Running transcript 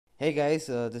Hey guys,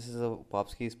 this is a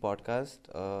Popskis podcast.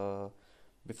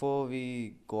 Before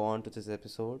we go on to this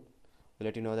episode, we'll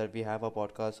let you know that we have a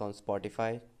podcast on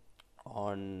Spotify,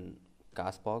 on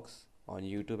Castbox, on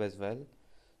YouTube as well.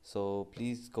 So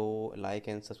please go like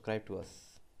and subscribe to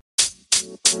us.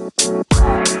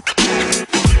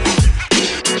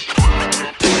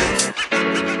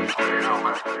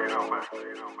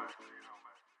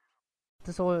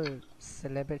 This whole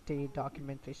celebrity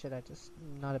documentary shit, I just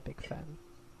not a big fan.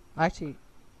 Actually,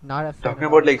 not a fan Talking at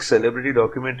about all. like celebrity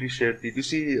documentary shit, did you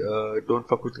see Don't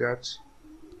Fuck with Cats?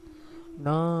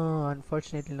 No,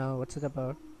 unfortunately, no. What's it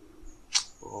about?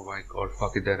 Oh my god,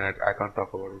 fuck it then, I can't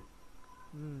talk about it.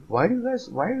 Mm. Why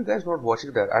are you guys not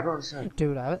watching that? I don't understand.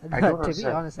 Dude, I don't to be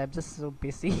understand. honest, I'm just so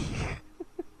busy.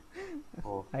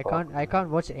 Oh I fuck, can't I man. can't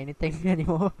watch anything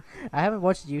anymore. I haven't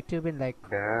watched YouTube in like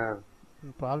Damn.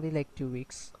 probably like 2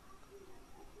 weeks.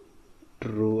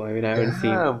 True. I mean, I haven't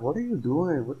seen. Damn, what are you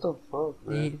doing? What the fuck,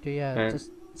 man? Yeah, And just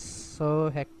so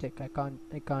hectic. I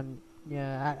can't.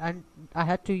 Yeah, and I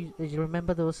had to. You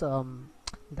remember those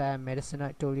the medicine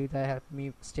I told you that helped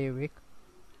me stay awake?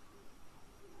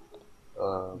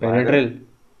 Viagra?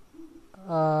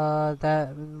 Benadryl.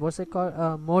 That what's it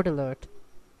called? Mode alert.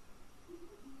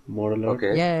 More alert.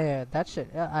 Okay. Yeah, that shit.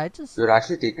 I just. You're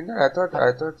actually taking that? I,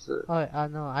 I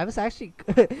thought, no, I was actually,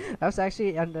 I was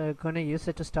actually gonna use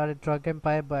it to start a drug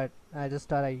empire, but I just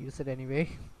thought I'd use it anyway.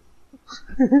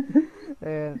 uh,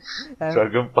 and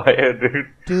Drug Empire, dude.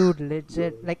 dude,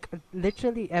 legit, like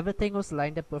literally everything was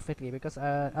lined up perfectly because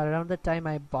around the time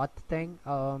I bought the thing,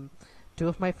 two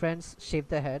of my friends shaved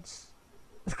their heads.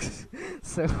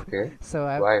 so Okay. so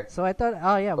Why? I thought,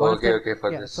 oh yeah, one of Okay, them, okay,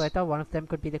 for yeah, so I this. thought one of them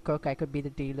could be the cook, I could be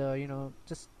the dealer,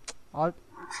 just all.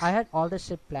 I had all the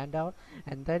shit planned out,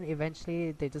 and then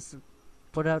eventually they just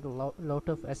put out a lot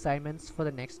of assignments for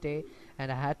the next day,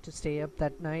 and I had to stay up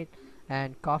that night,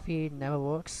 and coffee never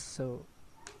works, so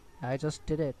I just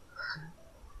did it.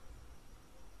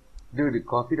 Dude,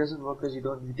 coffee doesn't work because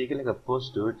you take it like a puss,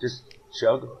 dude. Just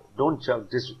chug. Don't chug,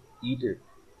 just eat it.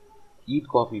 Eat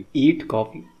coffee. Eat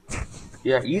coffee.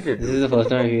 Yeah, eat it, This dude. is the What first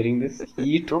the time I'm fuck? hearing this.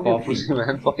 Eat Don't be a coffee. pussy,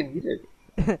 man. Fucking eat it.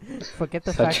 Forget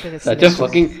the Such fact that it's such a lactose.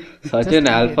 fucking such Just an eat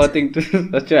alpha it. thing to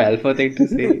such an alpha thing to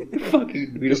say.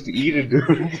 Fucking Just eat it,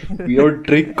 dude. we don't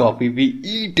drink coffee. We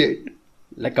eat it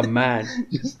like a man.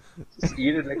 just, just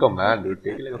eat it like a man, dude.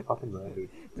 Take it like a fucking man, dude.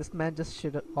 This man just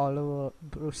shit all over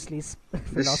Bruce Lee's This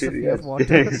shit, philosophy of yes. water.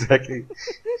 Yeah, exactly.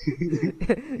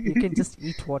 You can just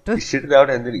eat water. You shit it out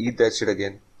and then eat that shit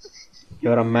again.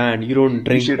 You're a man. You don't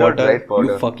drink shit out water. dried You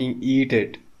powder. fucking eat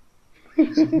it.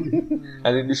 And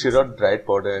then you shit out dried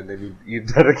powder and then you eat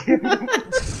that again.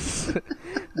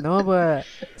 No, but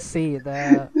see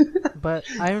but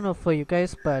I don't know for you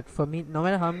guys, but for me, no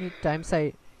matter how many times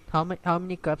how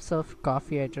many cups of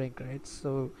coffee I drink, right?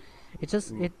 So it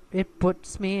just it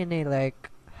puts me in a like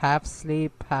half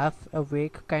sleep, half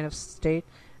awake kind of state.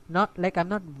 Not like I'm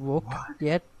not woke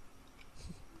yet.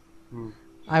 Hmm.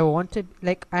 I want to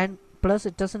like, and plus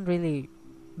it doesn't really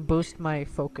boost my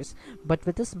focus. But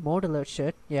with this mode alert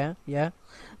shit,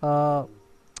 uh,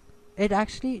 it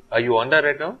actually Are you on that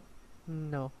right now?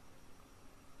 no.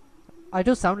 I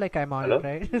do sound like I'm on it, Hello?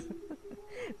 right?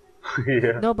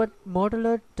 Yeah. No, but mode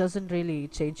alert doesn't really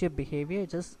change your behavior.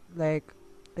 It just like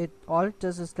it all it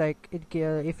does is like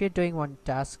if you're doing one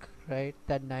task right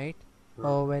that night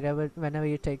or whenever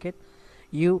you take it,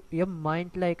 your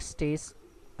mind like stays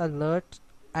alert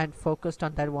and focused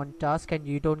on that one task, and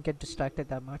you don't get distracted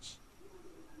that much.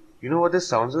 You know what this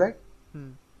sounds like?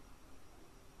 Hmm.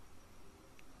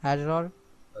 Adderall?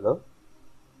 Hello?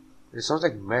 It sounds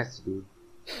like meth, dude.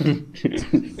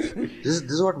 This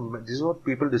is what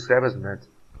people describe as meth.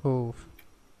 Oh,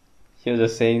 He was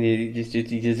just saying he just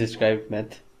described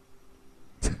meth.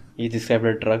 He described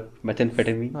a drug,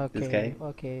 methamphetamine. This okay, guy.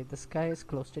 okay. This guy is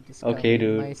close to Okay, discovering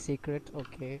dude. my secret.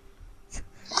 Okay.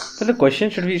 So the question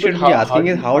should we But should be how asking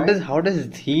do is you find? how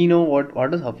does he know what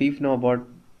does Hafif know about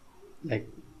like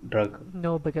drug?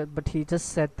 No, but he just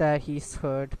said that he's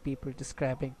heard people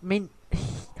describing. I mean,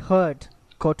 heard,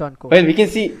 quote unquote. Well, we can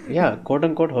see, yeah, quote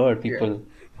unquote Yeah.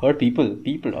 hurt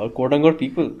people, or quote unquote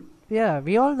people. Yeah,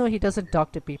 we all know he doesn't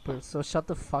talk to people, so shut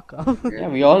the fuck up. Yeah,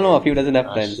 we all know Hafif doesn't have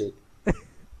Ah friends. shit.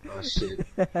 Oh shit.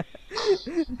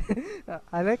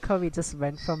 I like how we just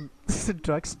went from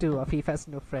drugs to Afif has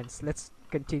no friends. Let's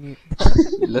continue.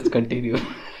 Let's continue.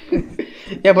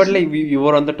 Yeah, but like we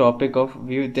were on the topic of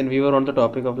we were on the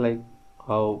topic of like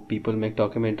how people make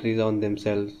documentaries on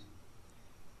themselves,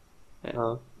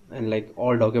 Uh, and like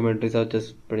all documentaries are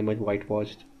just pretty much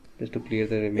whitewashed just to clear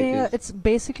their Yeah, images. it's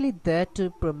basically there to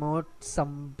promote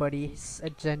somebody's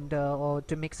agenda or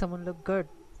to make someone look good.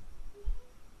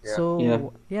 Yeah. So Yeah.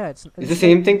 yeah, It's the it's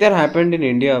same like thing that happened in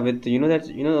India with what do you call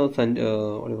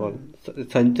mm, it?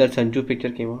 That Sanju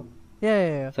picture came out. yeah,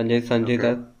 yeah, yeah. Sanjay Okay.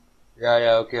 Dutt. Yeah,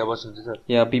 yeah, okay, about Sanjay Dutt.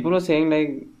 Yeah, people were saying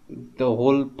like the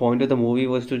whole point of the movie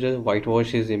was to just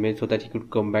whitewash his image so that he could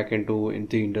come back into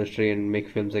the industry and make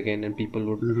films again, and people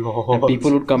Lots.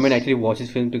 would come and actually watch his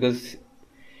films because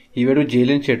he went to jail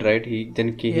and shit, right? He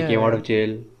Yeah, came out yeah, of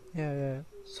jail, yeah, yeah.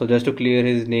 so just to clear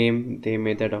his name, they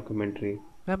made that documentary.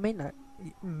 I mean,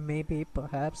 maybe,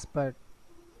 perhaps, but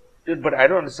Dude, but I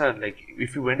don't understand. Like,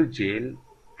 if you went to jail,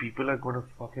 people are gonna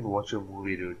fucking watch your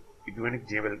movie, dude. If you went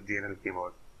to jail, JNL came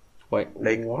out. Why?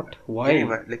 Like, What? can you Why?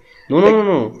 imagine? No, no, Like, no,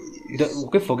 no. it's,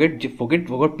 Okay, forget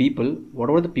people. What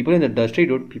about the people in the industry,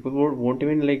 dude? People won't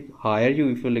even like hire you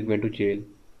if you like went to jail.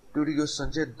 dude, you're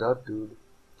Sanjay Dutt, dude.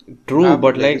 You True, have a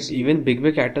but like legacy. even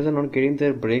big actors are not getting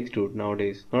their breaks, dude,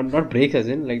 nowadays. Not breaks as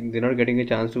in like they're not getting a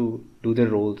chance to do their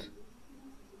roles.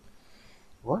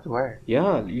 What? Why?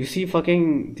 Yeah, you see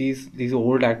fucking these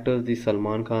old actors, these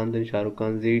Salman Khan and Shah Rukh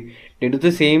Khan, they do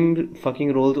the same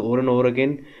fucking roles over and over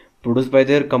again, produced by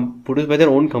their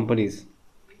own companies,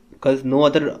 because no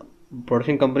other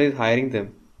production company is hiring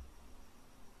them.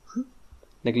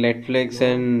 Like Netflix No.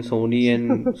 and Sony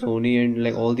and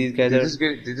like all these guys They are. just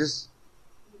get, they're just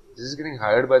getting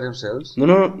hired by themselves.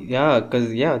 No, yeah, because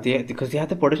they have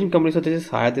the production company, so they just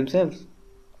hire themselves.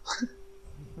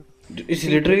 It's see,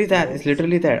 literally that. No. It's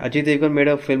literally that. Ajay Devgan made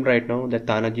a film right now, that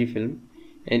Tanaji film,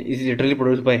 and it's literally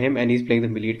produced by him, and he's playing the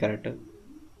lead character.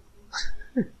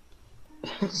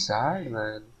 Sad,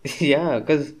 man. Yeah,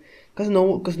 because no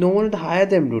one will hire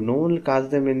them, dude. No one will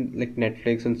cast them in like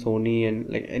Netflix and Sony and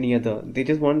like any other. They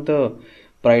just want the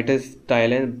brightest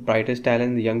talent,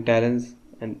 young talents,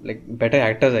 and like better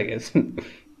actors, I guess.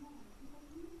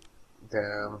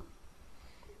 Damn.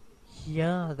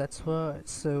 yeah, that's why.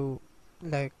 So,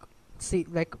 like, see,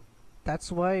 like,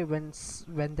 that's why when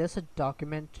there's a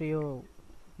documentary or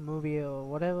movie or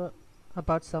whatever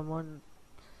about someone,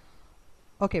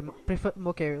 okay,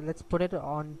 okay, let's put it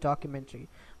on documentary.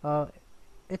 Uh,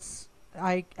 it's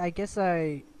I guess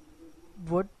I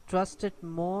would trust it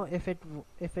more if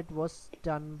if it was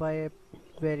done by a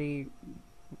very,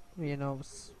 you know,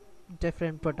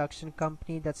 different production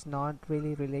company that's not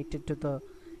really related to the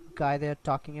guy they're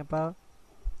talking about.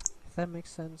 If that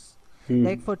makes sense. Hmm.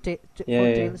 Like for Yeah, for yeah,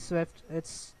 yeah. Taylor Swift,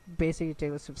 it's basically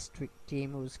Taylor Swift's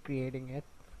team who's creating it.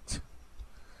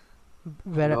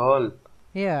 Where Lol.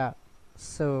 yeah,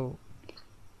 so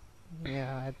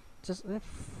yeah,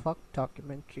 fuck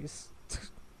documentaries.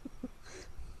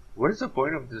 What is the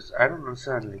point of this? I don't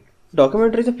understand. Like,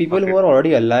 Documentaries of people fuck who it. are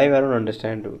already alive. I don't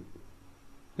understand, dude.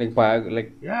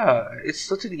 Like Yeah, it's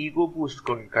such an ego boost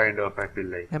kind of, I feel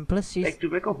like. And plus, Like, to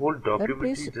make a whole documentary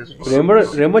place- just for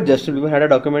remember Justin Bieber had a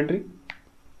documentary.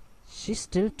 she's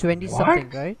still 20 What? something,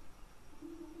 right?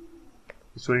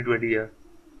 It's 2020, yeah.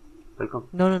 Welcome.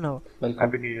 No. Welcome.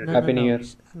 Happy New Year. No, Happy no, New no. Year.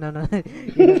 No,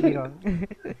 you got me wrong.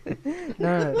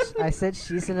 No, I said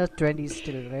she's in her 20s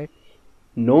still, right?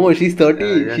 No, she's 30.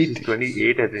 Yeah, she's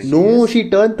 28, I think. No, she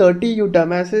turned 30, you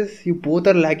dumbasses. You both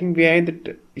are lagging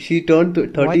behind. She turned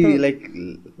 30 Why the-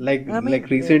 like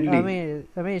recently.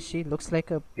 I mean, she looks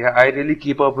like a. Yeah, I really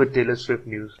keep up with Taylor Swift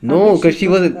news. I No, mean, because she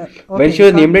was okay, when she you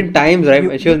was named can't- in Times, right? you-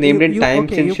 When she was you- named in you- Times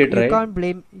okay, and you, shit, you right?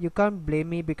 can't blame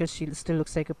me because she still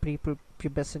looks like a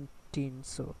prepubescent teen.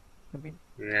 So, I mean,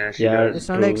 Yeah, she Yeah, does. It's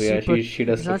not true. like she Yeah, put- she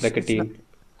does it's look not- like a it's teen.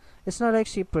 it's not like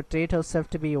she portrayed herself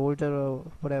to be older or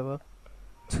whatever.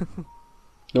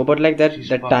 No, but like that She's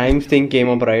that fucked. Times thing came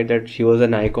up, right? That she was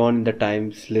an icon in the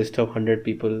Times list of 100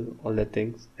 people, all that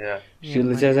things. Yeah. She Yeah, was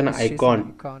listed as an yes, she's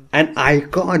icon. An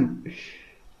icon!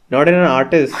 Not in an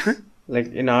artist.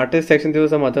 Like in artist section there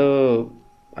was some other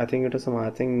I think it was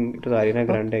Ariana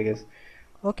Grande, I guess.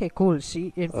 Okay, cool.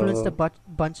 She influenced a Uh,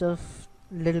 bunch of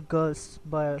little girls,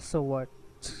 but so what?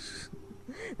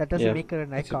 That doesn't Yeah. make her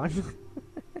an icon.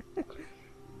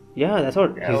 Yeah, that's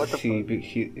what Yeah, what the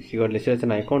she got listed as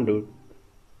an icon, dude.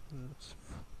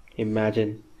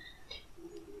 Imagine.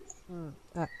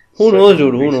 Ah, Who Such knows, a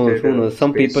dude? Who knows? wasted, Who knows?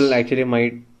 Some space. people actually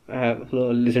might have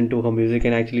listen to her music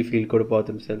and actually feel good about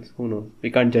themselves. Who knows?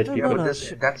 We can't judge No, Yeah, people. but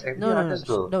no, that's every no, artist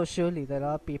though. no. Surely there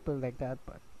are people like that,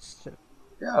 but still.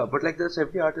 Yeah, but like that's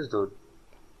every artist though.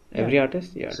 Every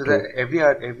artist, yeah, So true. that every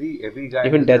guy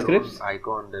Even has Death their Grips? own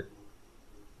icon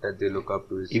that they look up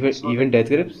to. Even not Death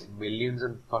Grips? Millions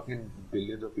and fucking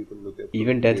billions of people look up to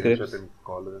Even Death Taylor Grips? Swift and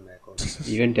call her an icon.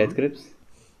 Even Death Grips.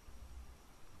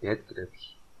 Death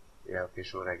Grips. Yeah, okay,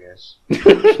 sure, I guess.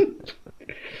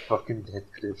 Fucking Death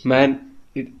Grips. Man,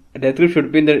 Death Grips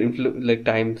should be in the like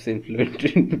Times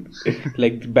influential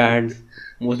like bands,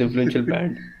 most influential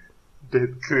band.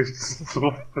 Death Grips.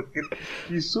 So fucking.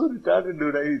 He's so retarded,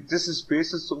 dude. Just his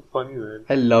face is so funny, man.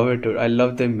 I love it, dude. I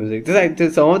love their music.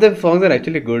 Some of the songs are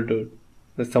actually good, dude.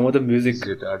 Some of the music. He's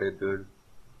retarded, dude.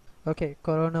 Okay,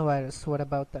 coronavirus. What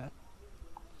about that?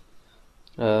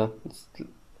 It's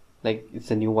like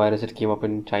it's a new virus that came up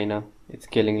in China. It's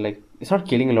not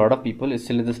killing a lot of people. It's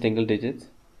still in the single digits,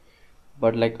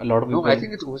 but like a lot of people. No, I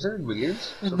think it wasn't in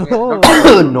millions. No.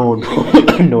 No,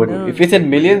 no, No. If it's in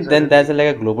millions, then that's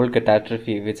like a global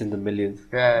catastrophe. If it's in the millions.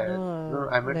 Yeah. No, No,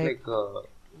 I meant like- like.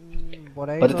 What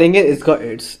I But the heard- thing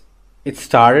is, it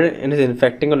started and is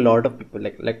infecting a lot of people.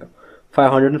 Like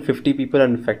 550 people are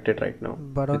infected right now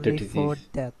but with the only 4 disease.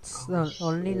 deaths. No,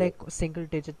 only like single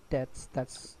digit deaths.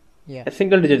 That's yeah. A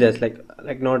single digit deaths,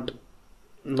 like not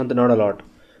a lot,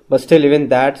 but still even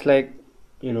that's like,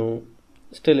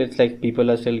 still it's like people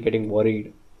are still getting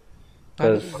worried. I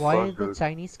mean, 'Cause why are course, the dude.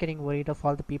 Chinese getting worried of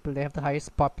all the people? They have the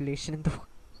highest population in the world.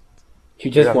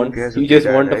 you just Yeah, who want cares you if they just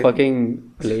die, want a right?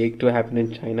 fucking plague to happen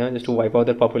in China just to wipe out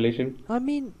their population. I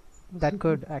mean, that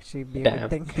could actually be a Damn.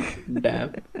 good thing.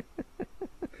 Damn.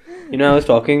 I was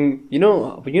talking.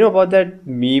 About that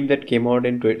meme that came out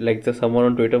in Twitter. Like someone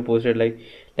on Twitter posted like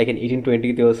in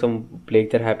 1820 there was some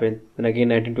plague that happened. Then again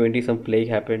 1920 some plague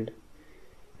happened,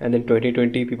 and then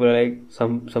 2020 people are like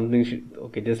something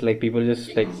okay, just like people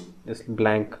just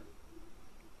blank.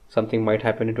 Something might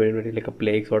happen in 2020 like a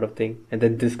plague sort of thing, and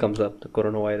then this comes up, the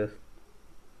coronavirus.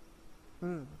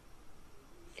 Hmm.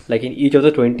 Like in each of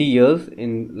the 20 years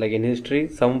in history,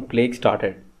 some plague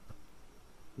started.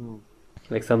 Hmm.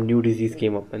 Like some new disease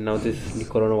came up, and now this new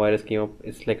coronavirus came up.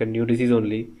 It's like a new disease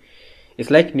only. It's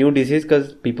like new disease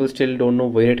because people still don't know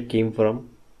where it came from,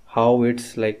 how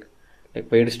it's like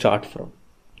where it starts from.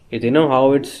 They know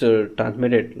how it's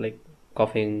transmitted, like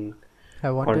coughing,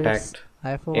 I wonder contact.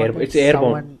 I for Air- wonder it's if airborne.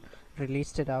 someone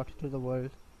released it out to the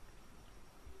world.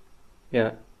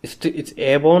 Yeah, it's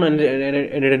airborne, and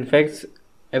it infects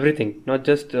everything, not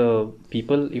just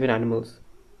people, even animals.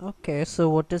 Okay, so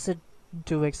what does it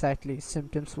do exactly,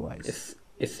 symptoms wise?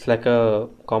 It's like a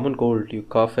common cold. You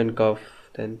cough and cough,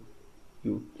 then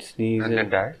you sneeze And then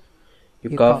die?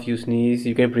 you You cough, cough. you sneeze,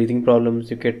 you get breathing problems,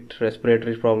 you get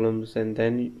respiratory problems, and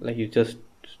then like you just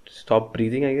stop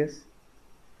breathing, I guess.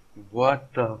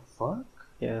 What the fuck?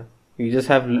 Yeah, you just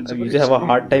have That's a you bit just have a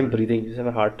hard extreme, time dude. breathing. You just have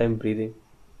a hard time breathing.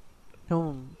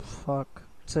 Oh fuck.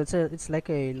 So it's like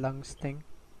a lungs thing.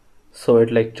 So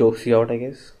it like chokes you out, I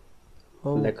guess.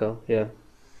 Oh. Like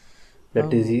that Oh.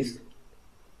 disease.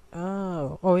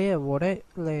 Oh yeah. What I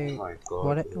Oh like. my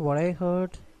god. What I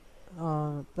heard.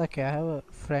 Okay, I have a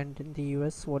friend in the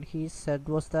US. What he said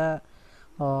was that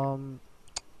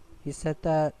he said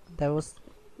that there's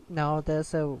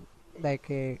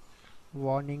a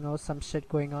warning or some shit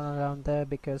going on around there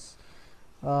because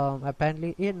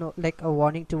apparently like a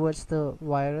warning towards the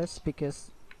virus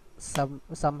because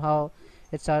somehow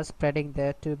it started spreading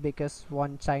there too because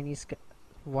one Chinese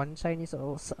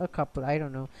or a couple, I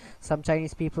don't know, some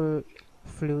Chinese people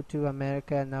flew to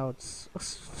America and now it's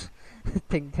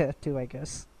thing there too, I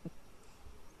guess.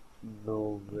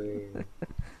 No way.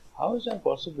 How is that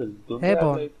possible? Don't they have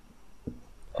Airborne.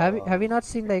 like. Have you not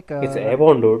seen like It's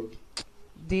airborne, dude.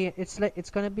 it's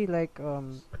gonna be like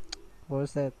what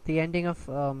was that, the ending of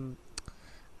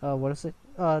what is it,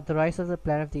 the Rise of the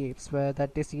Planet of the Apes, where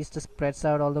that disease just spreads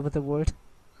out all over the world.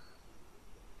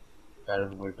 I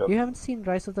don't know what You haven't seen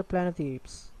Rise of the Planet of the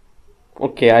Apes?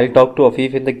 Okay, I'll talk to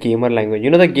Afif in the gamer language. You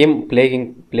know the game Plague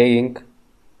Inc.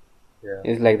 Yeah.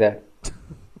 is like that.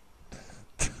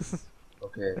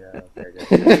 Okay, yeah, okay,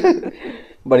 I guess.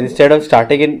 But instead of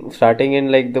starting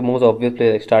in like the most obvious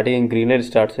place, like starting in Greenland, it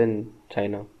starts in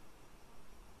China.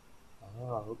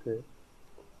 Okay.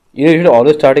 You should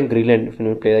always start in Greenland if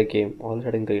you play that game. Always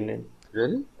start in Greenland.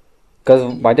 Really?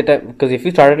 Because if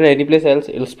you start it in any place else,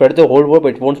 it'll spread the whole world,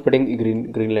 but it won't spread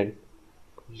in Greenland.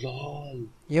 Lol.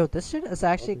 Yo, this shit is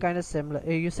actually kind of similar.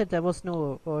 You said there was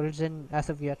no origin as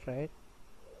of yet, right?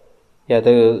 Yeah,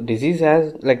 the disease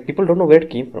has like people don't know where it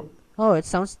came from. Oh, it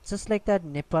sounds just like that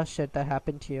Nipah shit that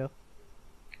happened here.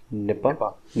 Nipah?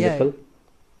 Nipah. Yeah. Nipple?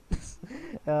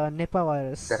 Nipah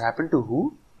virus. That happened to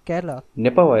who? Kerala.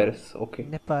 Nipah virus. Okay.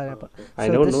 Nipah. I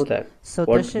So don't this- know that. So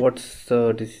What this shit, what's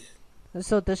the disease?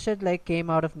 so this shit like came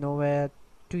out of nowhere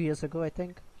 2 years ago, I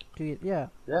think. Yeah.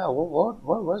 Yeah, what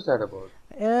was that about?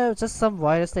 Yeah, just some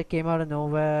virus that came out of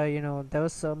nowhere. There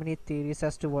was so many theories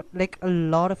as to what. Like a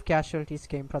lot of casualties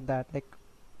came from that. Like,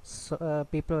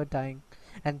 people were dying,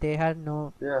 and they had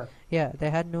no. Yeah. Yeah,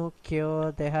 they had no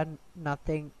cure. They had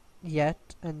nothing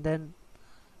yet, and then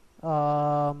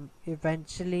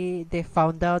eventually they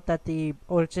found out that the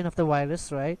origin of the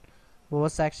virus, right,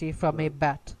 was actually from a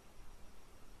bat.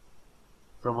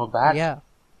 From a bat? Yeah,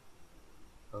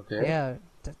 Okay. yeah.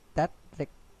 That like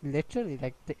literally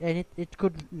like it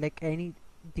could like any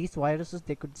these viruses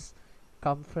they could just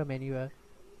come from anywhere.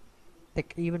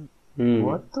 Like even Hmm.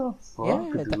 What the fuck,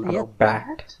 yeah, dude? yeah, A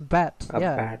bat? bat. A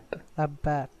Yeah, bat. a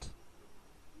bat.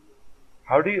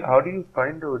 How do you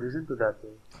find the origin to that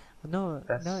thing? No,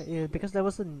 That's because there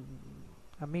was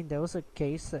I mean, there was a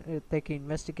case, like an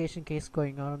investigation case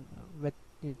going on with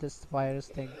this virus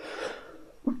thing.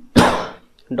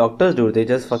 Doctors do. They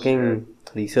just fucking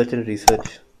shit. research and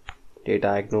research. They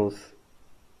diagnose.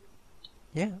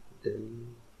 Yeah.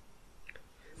 Then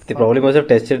They Fuck. probably must have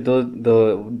tested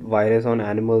the virus on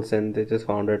animals and they just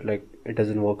found it like it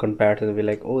doesn't work on bats and be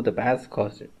like, oh, the bats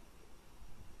caused it.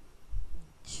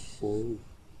 oh,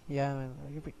 Yeah, man,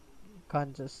 you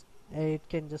can't just. It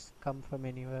can just come from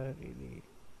anywhere, really.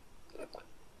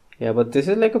 Yeah, but this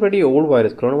is like a pretty old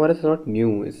virus. Coronavirus is not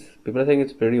new. People are saying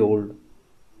it's pretty old.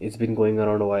 It's been going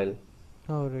around a while.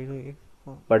 Oh, really?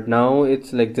 Oh. But now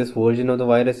it's like this version of the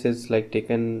virus is like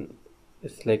taken.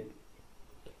 It's like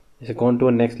it's gone to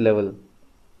a next level.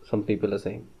 Some people are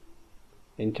saying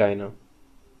in China.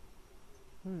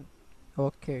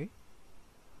 Okay.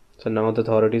 So now the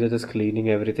authorities are just cleaning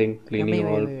everything, I cleaning mean,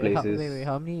 all wait, places.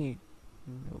 how many?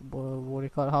 What do you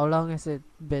call? How long has it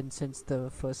been since the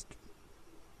first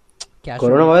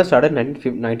casualty? Coronavirus started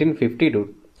 1950,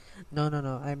 dude.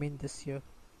 No. I mean this year.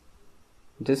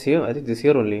 This year, I think this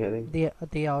year only.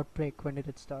 The outbreak. When did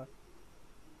it start?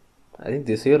 I think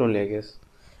this year only. I guess.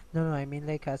 No. I mean,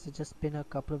 like, has it just been a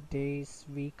couple of days,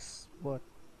 weeks? What?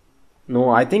 No,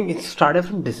 I think it started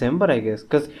from December, I guess,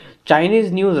 because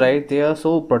Chinese news, right? They are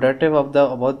so protective of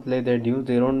about like their news.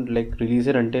 They don't like release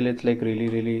it until it's like really,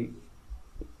 really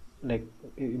like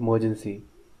emergency.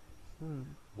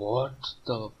 what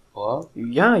the fuck?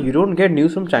 Yeah, you don't get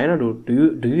news from China, dude.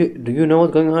 Do you know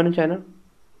what's going on in China?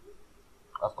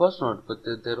 Of course not, but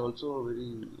they're also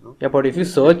very. Yeah, but if you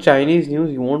search Chinese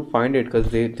news, you won't find it because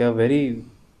they are very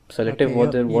selective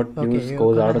Okay, what okay, news you're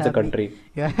goes gonna out of the have me. country.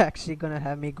 You're actually gonna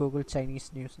have me Google Chinese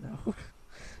news now.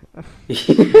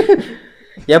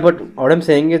 Yeah, but what I'm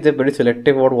saying is they're very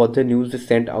selective about what the news is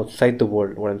sent outside the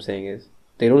world. What I'm saying is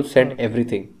they don't send Okay.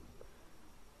 everything.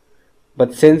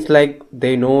 But since like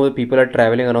they know people are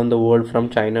traveling around the world from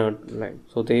China, like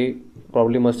so they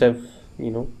probably must have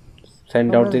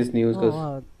sent out this news because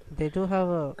wow. They do have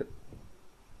a.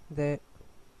 They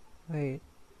wait.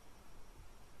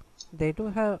 They do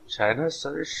have China is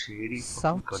such a shady fucking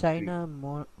South country. China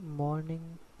Morning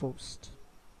Post.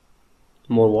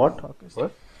 more what? Fuck is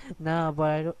What? Nah, but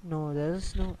I don't know.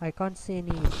 There's no. I can't see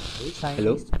any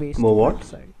Hello? Chinese-based More what?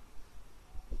 website.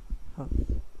 Huh.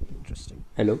 Interesting.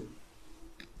 Hello,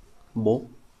 Bo.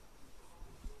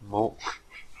 Mo.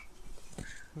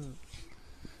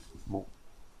 Mo.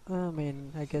 I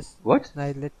mean, I guess What?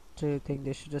 I literally think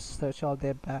they should just search all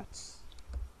their bats.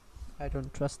 I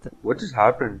don't trust it. What just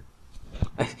happened?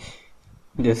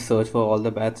 Just search for all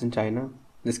the bats in China.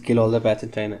 Just kill all the bats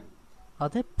in China. Are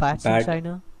there bats Bat. in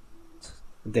China?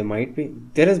 There might be.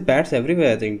 There is bats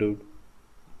everywhere, I think, dude.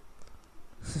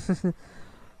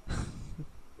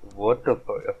 What the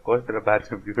fuck? Of course there are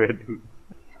bats everywhere, dude.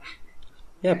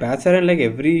 Yeah, bats are in like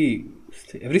every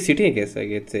city, I guess. I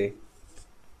could say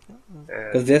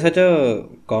because they're such a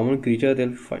common creature.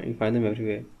 They'll find them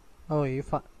everywhere. Oh, you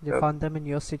Yep. found them in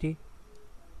your city?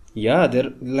 Yeah,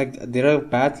 there are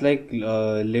bats like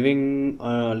living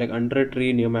like under a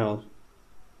tree near my house.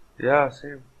 Yeah,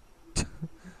 same.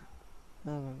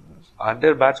 Oh my gosh. Aren't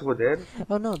there bats over there?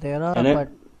 Oh no, there are, And I- but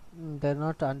they're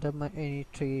not under any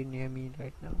tree near me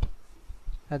right now.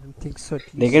 I don't think so. At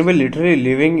They least. can be literally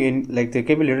living in like they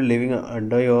can be literally living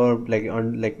under your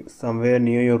like somewhere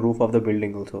near your roof of the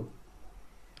building also.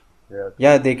 Yeah.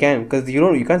 Yeah, they can because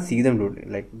you can't see them, dude.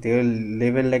 Like they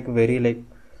live in like very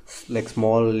like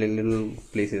small little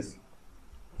places,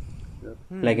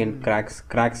 like in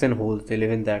cracks and holes. They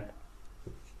live in that.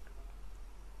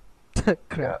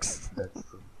 Cracks. That's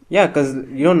true. Yeah, because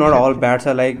not all bats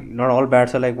are like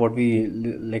what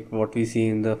we see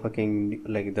in the fucking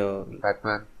like the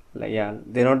Batman. like yeah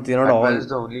they're not Batman all is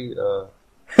the only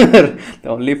the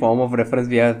only form of reference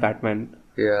we have is Batman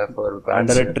for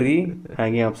bats. under a tree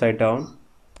hanging upside down.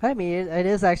 I mean, it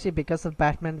is actually because of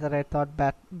Batman that I thought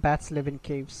bats live in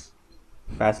caves.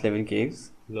 Bats live in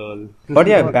caves. Lol. But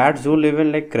yeah, What? bats do live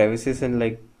in like crevices and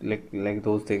like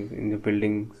those things in the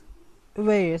buildings.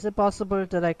 Wait, is it possible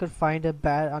that I could find a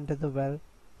bat under the well?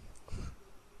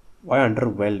 Why under a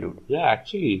well, dude? Yeah,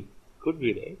 actually, could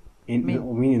be right. I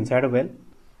mean inside a well?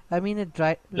 I mean, it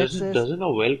dry. Let's say Doesn't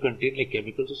a well contain like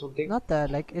chemicals or something? not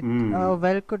that. Like it, Hmm. a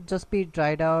well could just be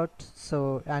dried out,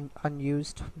 so and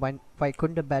unused. Why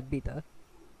couldn't a bat be there?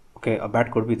 Okay, a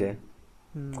bat could be there.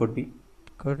 Hmm. Could be.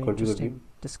 Good, Could be. interesting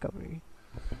discovery.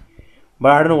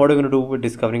 But I don't know what you're gonna do with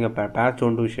discovering a bat. Bats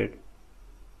don't do shit.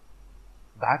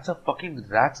 Bats are fucking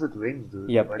rats with wings, dude.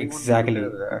 Yep, Why do you want to exactly. do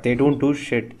that? They don't do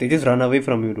shit. They just run away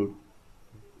from you, dude.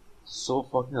 So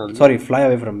fucking ugly. Sorry, fly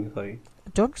away from you. Sorry.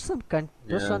 Don't some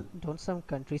Yeah. don't some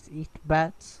countries eat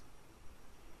bats?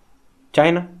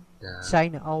 China. Yeah.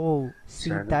 China. Oh,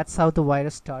 see, China. that's how the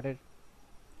virus started.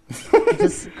 It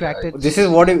just cracked it. This is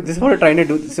what you're trying to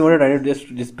do. This is what you're trying to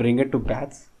just bring it to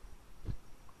bats.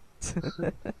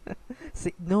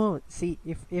 See,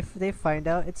 if they find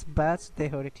out it's bats, they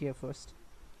heard it here first.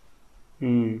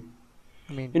 Hmm.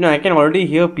 I mean, You know, I can already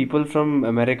hear people from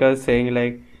America saying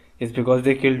like it's because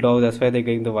they killed dogs. That's why they're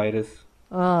getting the virus.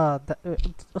 that,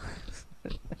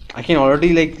 I can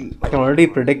already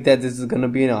predict that this is gonna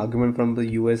be an argument from the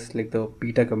US, like the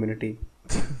PETA community.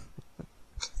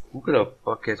 Who could have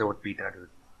fuck cares about PETA, dude?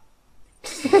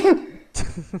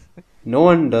 No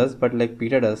one does, but like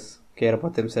PETA does care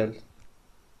about themselves.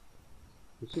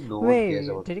 Actually, no one cares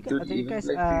wait, about did you, Dude, did you even guys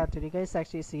like did you guys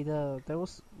actually see there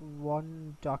was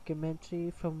one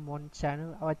documentary from one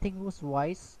channel, I think it was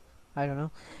Vice, I don't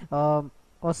know,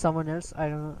 or someone else, I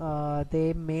don't know,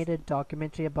 they made a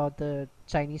documentary about the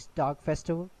Chinese dog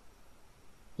festival.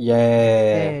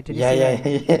 Yeah, Did you see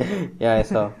that? yeah, I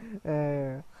saw.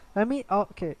 I mean,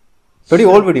 okay, Pretty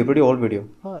sure. old video.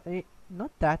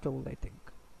 Not that old, I think.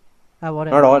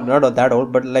 Whatever. Not that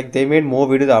old, but like they made more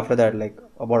videos after that, like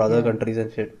about other Yeah. countries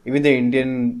and shit. Even the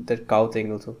Indian that cow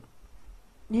thing also.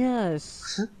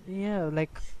 Yes, yeah, like,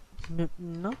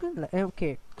 not gonna lie.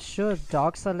 Okay, sure,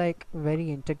 dogs are like very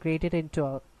integrated into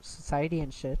our society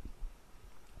and shit,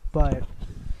 but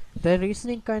their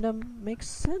reasoning kind of makes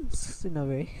sense in a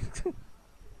way.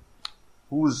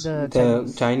 who's The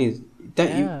The Chinese.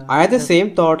 Yeah, I had the the-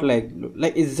 same thought, like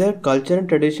is there culture and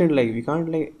tradition? Like we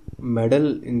can't like meddle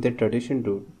in the tradition,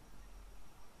 dude.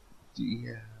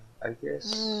 yeah, I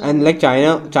guess. And like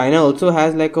China also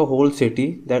has like a whole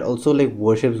city that also like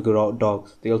worships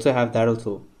dogs. They also have that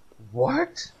also.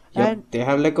 What? Yep, and they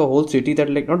have like a whole city that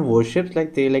like not worships,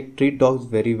 like they like treat dogs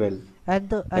very well. and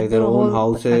the Like and their the own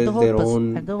whole houses, their and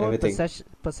own the whole everything.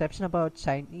 perception about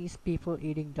Chinese people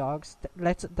eating dogs.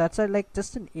 That's a, like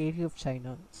just an area of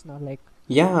China. It's not like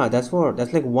Yeah, that's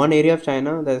like one area of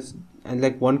China that's and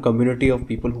like one community of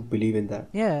people who believe in that.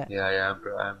 yeah. Yeah,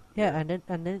 Yeah,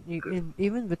 and then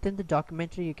even within the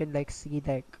documentary, you can like see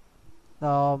like,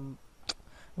 um,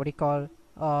 what do you call?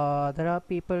 There are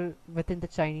people within the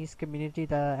Chinese community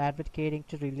that are advocating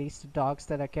to release the dogs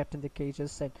that are kept in the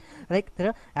cages, and like there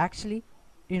are actually,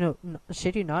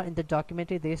 shit you not, in the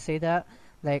documentary they say that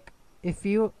like if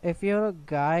you're a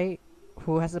guy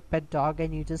who has a pet dog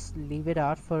and you just leave it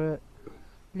out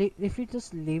if you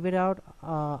just leave it out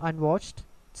unwatched,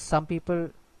 some people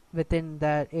within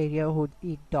that area who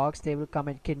eat dogs, they will come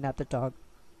and kidnap the dog.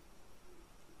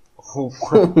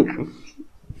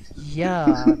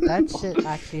 Yeah, that shit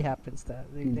actually happens there.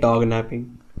 Dog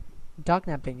napping. Dog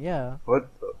napping, yeah. What?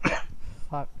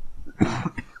 Fuck.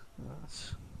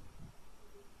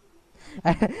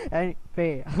 And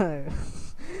wait,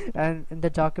 and the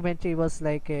documentary was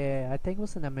like I think it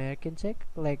was an American chick.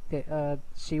 Like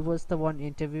she was the one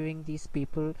interviewing these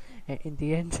people. And in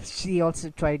the end, she also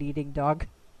tried eating dog.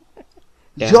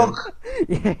 Damn. Yuck!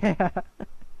 Yeah,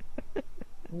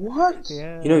 What?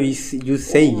 yeah. You know, you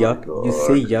say Oh my yuck, you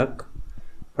say God. yuck,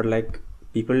 but like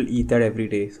people eat that every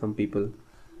day. Some people,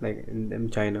 like in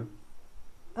China.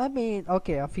 I mean,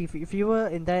 okay, if you were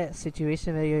in that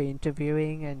situation where you're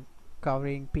interviewing and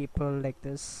covering people like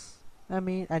this, I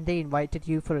mean, and they invited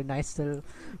you for a nice little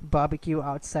barbecue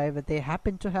outside, but they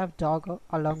happen to have dog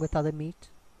along with other meat,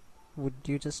 would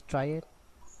you just try it?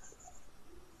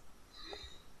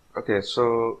 Okay,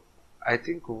 so I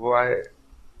think why,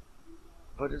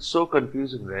 but it's so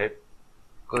confusing, right?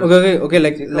 'Cause Okay. if you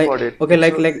Like think like about it, okay, it's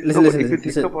like so- like no, listen, but listen, if you think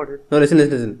listen. about it, No,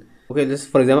 listen. Okay, just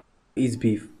for example, he eats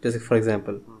beef. Just for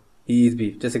example, he eats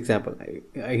beef. Just example,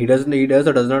 he doesn't. He does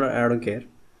or does not. I don't care.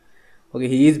 Okay,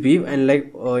 he eats beef, and like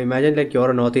imagine like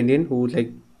you're a North Indian who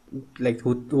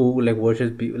who like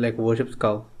worships beef, like worships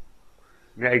cow.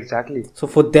 yeah, exactly, So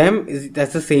for them,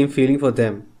 that's the same feeling for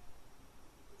them.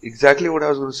 exactly what I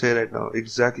was going to say right now.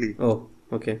 Exactly. Oh,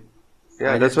 okay.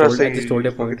 Yeah, I that's just what I was told- I saying. just you- told you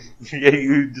your point. fucking- yeah,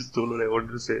 you just told what I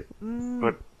wanted to say.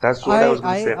 But that's what I was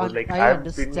going to say. I was like, I I've been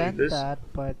with understand this. that,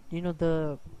 but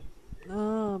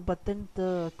but then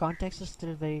the context is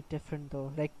still very different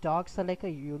though. Like dogs are like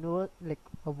a like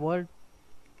a world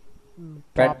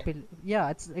Pet. yeah,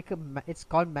 it's like it's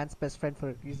called man's best friend for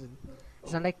a reason.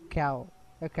 It's not like cow.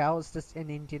 A cow is just an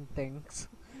Indian thing.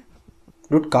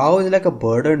 Dude, cow is like a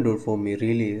burden, dude, for me.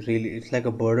 Really, really, it's like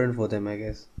a burden for them, I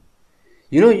guess.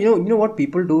 You know what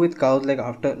people do with cows, like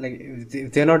after, like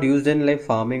if they're not used in like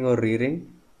farming or rearing,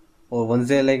 or once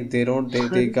they're like they can't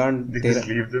They they just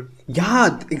leave them.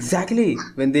 yeah, exactly.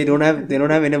 When they don't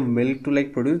have enough milk to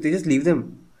like produce, they just leave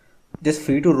them, just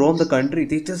free to roam the country.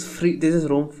 They just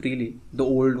roam freely. The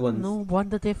old No ones.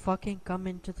 wonder they fucking come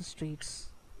into the streets.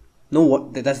 No,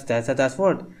 what that's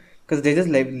what. Because they just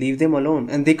leave them alone,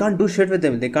 and they can't do shit with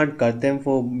them. They can't cut them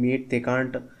for meat. They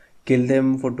can't kill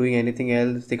them for doing anything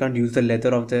else. They can't use the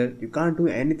leather of their. You can't do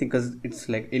anything because it's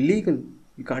like illegal.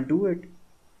 You can't do it.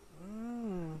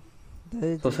 Mm.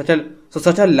 They, So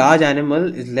such a large animal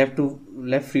is left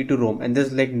free to roam, and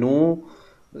there's like no,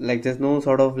 like there's no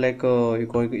sort of like you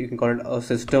can call it a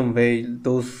system where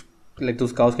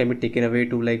those cows can be taken away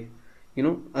to like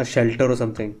a shelter or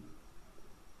something.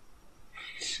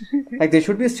 Like there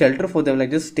should be a shelter for them.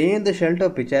 Like just stay in the shelter,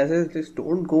 bitch asses. Just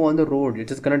don't go on the road. You're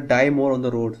just gonna die more on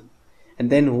the roads. And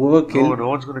then whoever No, kill, no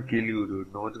one's gonna kill you,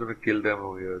 dude. No one's gonna kill them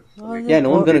over here. So, Oh, like, yeah, no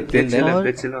one's gonna they kill chill them. and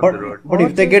they chill on But the road. but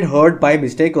if they Or get hurt by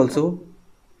mistake also,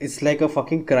 it's like a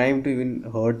fucking crime to even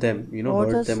hurt them. or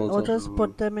Hurt them or also. just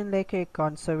put them in like a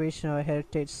conservation or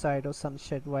heritage site or some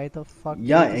shit. Why the fuck? do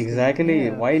Yeah, you just exactly.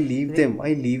 yeah. Why leave Like, them?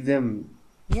 Why leave them?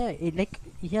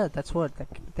 yeah, that's what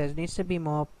there needs to be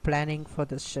more planning for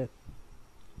this shit.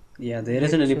 Yeah, there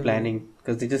isn't any Literally. planning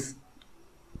because they just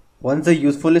once the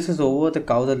usefulness is over, the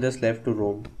cows are just left to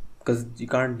roam because you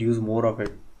can't use more of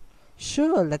it.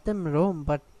 Sure, let them roam,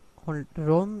 but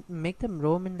make them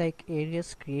roam in like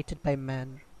areas created by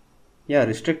man. Yeah,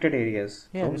 restricted areas.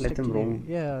 Yeah, Don't let them restricted area. roam.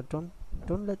 Yeah,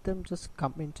 don't let them just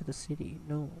come into the city.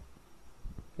 No.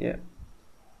 Yeah,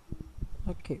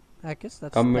 Okay, I guess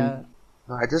that's come that. in.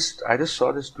 No, I just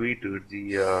saw this tweet, dude.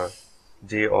 The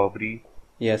Jay Aubrey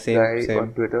Yeah, same, guy on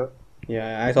same. Twitter.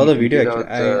 Yeah, I saw He the video tweeted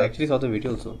actually. out, I actually saw the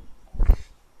video also.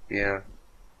 Yeah,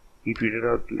 he tweeted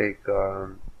out like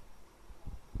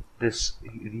this.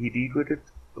 He retweeted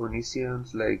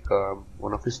Onision's like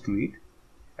one of his tweet,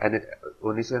 and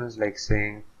Onision is like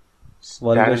saying,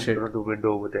 Vulgar "Stand in shit. front of the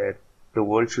window over there. The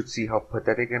world should see how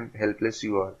pathetic and helpless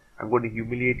you are. I'm going to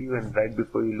humiliate you, and right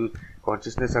before you lose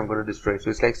consciousness, I'm going to destroy." So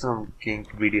it's like some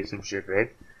kink BDSM shit,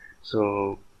 right?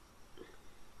 So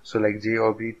like Jay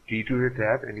Aubrey retweeted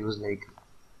that, and he was like,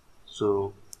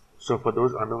 so for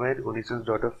those unaware, Onision's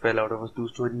daughter fell out of a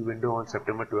two-story window on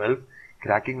September 12th,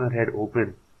 cracking her head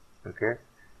open. Okay,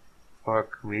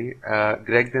 fuck me.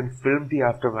 Greg then filmed the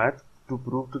aftermath to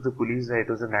prove to the police that it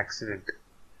was an accident.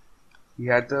 He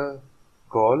had the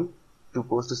gall to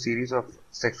post a series of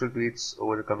sexual tweets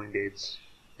over the coming days,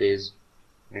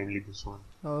 namely this one.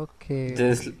 Okay.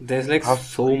 There's like How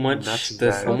so fucking much nuts is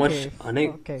there's that? so much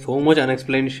Okay. so much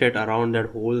unexplained shit around that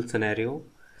whole scenario.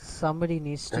 Somebody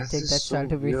needs to That's take just that so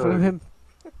child away weird. from him.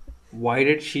 Why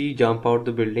did she jump out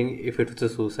the building if it was a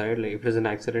suicide, like if it was an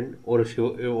accident, or if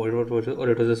or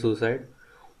it was a suicide?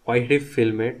 Why did he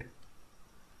film it?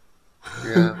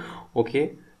 Yeah.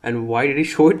 Okay, and why did he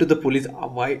show it to the police?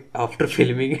 Why after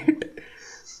filming it?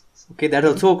 Okay, that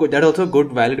also a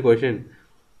good valid question.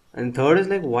 And third is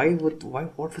like what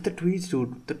were the tweets,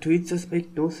 dude? The tweets just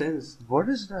make no sense. What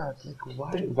is that?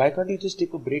 Like, why can't he just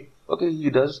take a break? Okay, he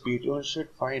does Patreon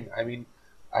shit, fine. I mean,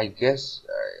 I guess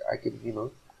I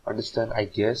can, understand, I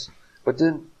guess. But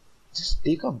then, just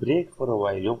take a break for a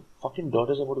while. Your fucking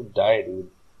daughter's about to die,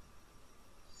 dude.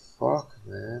 Fuck,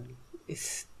 man.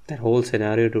 It's that whole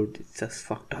scenario, dude. It's just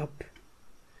fucked up.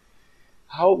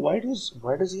 Why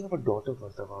does he have a daughter,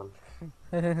 first of all?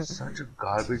 Such a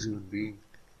garbage human being.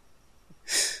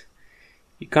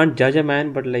 You can't judge a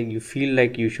man, but like you feel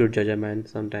like you should judge a man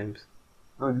sometimes.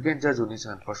 No, you can judge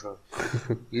Onisan for sure.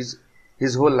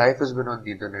 His whole life has been on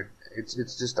the internet. It's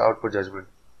just out for judgment.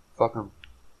 Fuck him.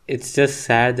 It's just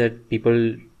sad that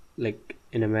people like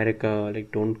in America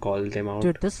like don't call them out.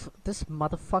 Dude, this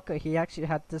motherfucker, he actually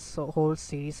had this whole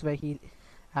series where he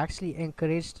actually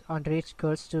encouraged underage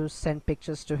girls to send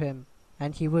pictures to him,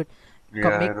 and he would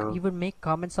Yeah, I know. he would make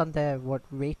comments on their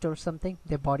weight or something,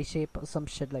 their body shape or some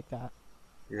shit like that.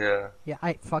 Yeah. Yeah,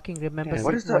 I fucking remember Damn.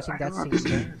 What is that? watching I that don't series.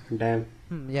 understand.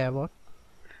 Damn. Yeah, what?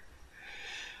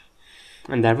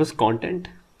 And that was content.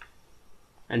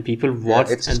 And people Yeah,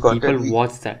 watched it's just and people content.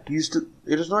 watched that. He used to.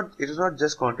 It is not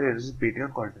just content. It is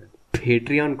Patreon content.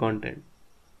 Patreon content.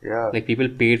 Yeah. Like people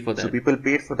paid for So that. people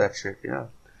paid for that shit. Yeah.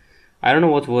 I don't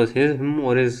know what's worse, him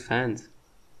or his fans.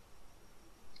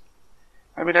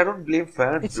 I mean, I don't blame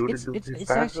fans, It's dude. it's His it's,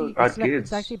 it's fans actually are it's like kids.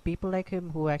 it's actually people like him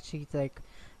who actually like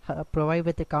provide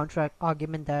with the counter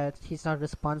argument that he's not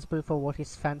responsible for what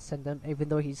his fans send them, even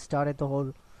though he started the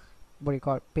whole what do you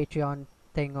call it, Patreon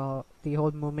thing or the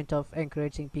whole movement of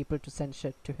encouraging people to send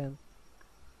shit to him.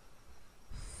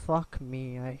 Fuck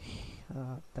me, I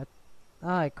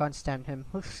can't stand him.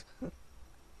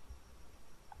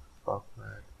 Fuck,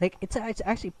 man. Like it's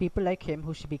actually people like him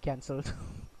who should be cancelled.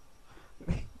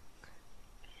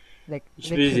 Like It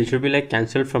literally. should be like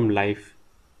cancelled from life.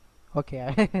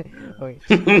 Okay, wait.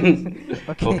 Okay,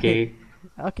 Okay,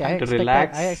 okay. time to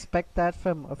relax. I expect that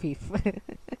from Afif.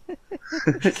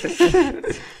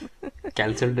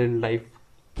 Cancelled in life.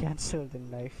 Cancelled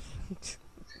in life.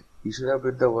 He should have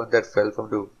been the one that fell from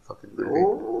the fucking building.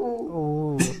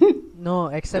 Oh no!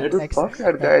 Except Dude, fuck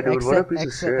that guy, dude. What a piece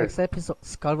of shit. except his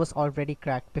skull was already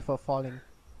cracked before falling.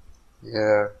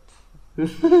 Yeah.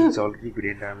 It's already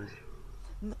brain damage.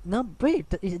 No, wait.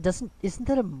 It doesn't. Isn't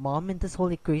there a mom in this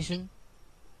whole equation?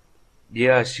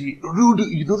 Yeah, dude,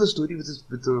 you know the story with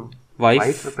the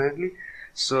wife apparently.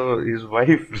 So his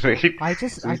wife, right? I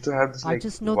just So he used to have this, I like,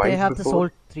 just know wife they have this before. whole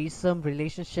threesome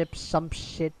relationship, some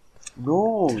shit.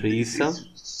 No, Threesome?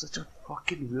 it's such a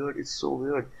fucking weird. It's so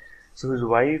weird. So his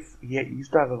wife, he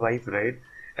used to have a wife, right?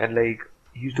 And like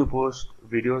he used to post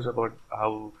videos about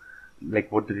how,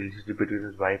 like, what the relationship between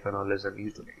his wife and all this, and he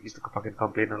used to fucking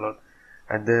complain a lot.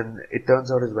 And then it turns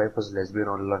out his wife was lesbian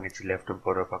all along, and she left him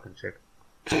for a fucking chick.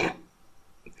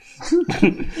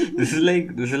 This is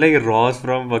like Ross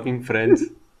from fucking Friends.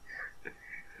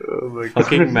 Oh my god.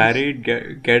 Fucking married,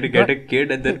 get got- a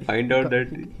kid, and then he- find he out got- that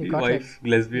he his got, wife's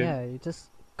lesbian. Yeah, he just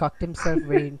cocked himself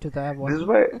way into that This is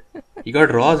one. why, He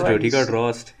got roast, dude. He Twice. got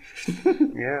roast.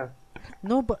 yeah.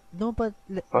 No,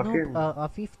 Fucking-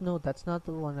 Afif, no, that's not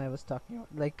the one I was talking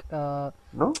about.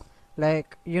 No?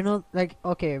 Like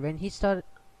okay, when he started,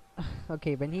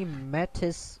 okay, when he met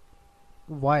his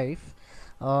wife,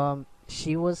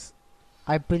 she was,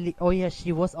 I believe, oh yeah,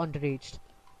 she was underage,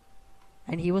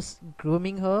 and he was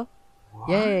grooming her.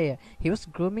 Yeah. He was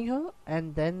grooming her,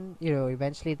 and then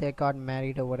eventually they got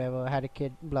married or whatever, had a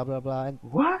kid, blah blah blah, and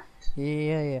What?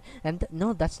 yeah. And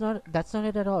no, that's not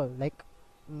it at all. Like,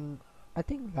 I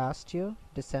think last year,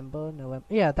 December, November,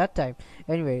 yeah, that time.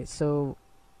 Anyway, so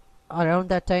around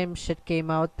that time, shit came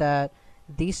out that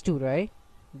these two, right,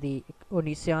 the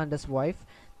Onisia and his wife,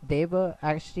 they were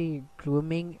actually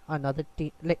grooming another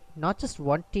like not just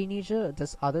one teenager,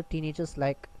 there's other teenagers,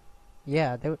 like,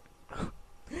 yeah, they were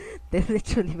they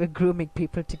literally were grooming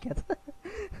people together.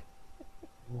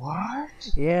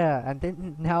 What? Yeah, and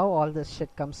then now all this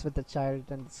shit comes with the child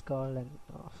and the skull, and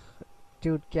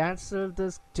dude, cancel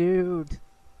this dude.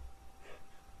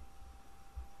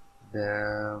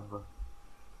 Damn.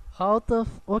 How the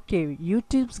okay,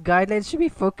 YouTube's guidelines should be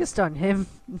focused on him.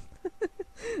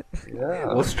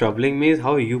 Yeah. What's troubling me is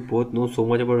how you both know so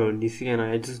much about Odissi and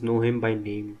I just know him by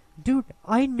name. Dude,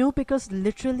 I know because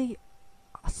literally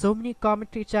so many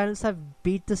commentary channels have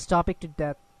beat this topic to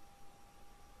death.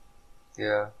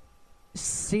 Yeah.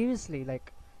 Seriously,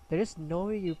 like, there is no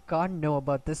way you can't know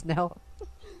about this now.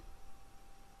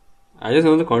 I just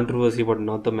know the controversy, but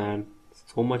not the man.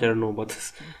 So much I don't know about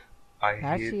this. I hate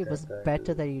Actually, it that was guy, better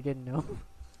dude. that you didn't know.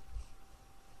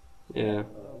 Yeah,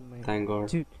 Oh my thank God.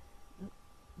 dude,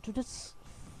 it's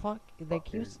fuck. Like,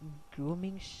 he was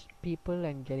grooming people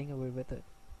and getting away with it.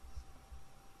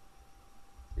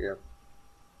 Yeah.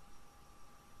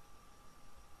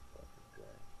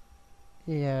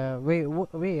 Yeah. Wait.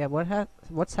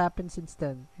 What's happened since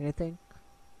then? Anything?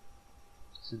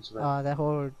 Since when? The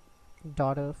whole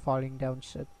daughter falling down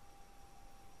shit.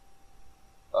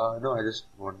 No, I just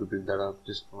want to bring that up.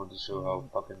 Just want to show how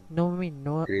fucking No, I mean,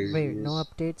 no. crazy Wait, he no is.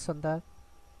 updates on that.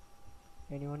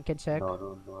 Anyone can check.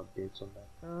 no updates on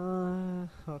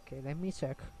that. Okay. Let me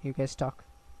check. You guys talk.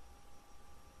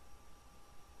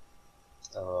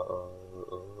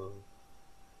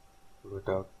 What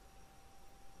up?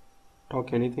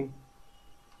 Talk anything?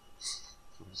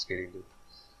 I'm just kidding, dude.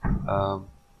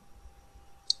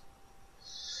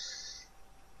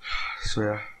 So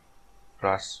yeah,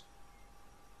 Ras.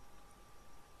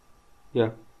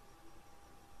 Yeah,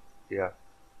 Yeah.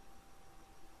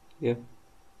 yeah.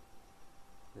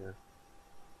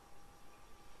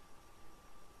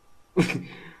 Yeah.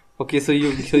 Okay, so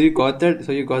you got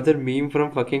that meme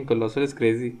from fucking Colossal. It's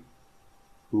crazy.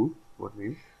 Who? What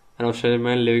name? An Australian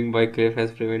man living by cliff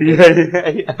has prevented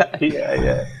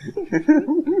Yeah.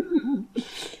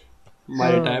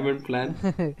 my Oh. retirement plan.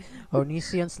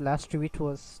 Onision's last tweet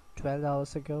was 12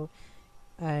 hours ago,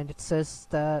 and it says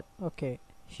that, okay,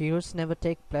 heroes never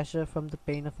take pleasure from the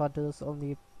pain of others,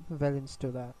 only villains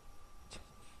do that.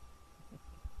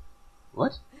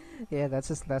 What? Yeah, that's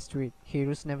his last tweet.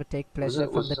 Heroes never take What's pleasure that-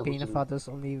 from what's the that pain supposed of to others,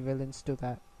 only villains do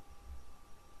that.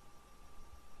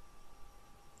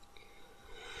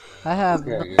 I have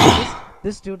Okay, no, I guess.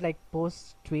 this dude like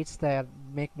posts tweets that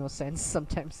make no sense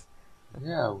sometimes.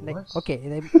 Yeah, Like what?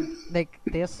 okay, like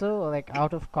they're so like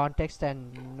out of context,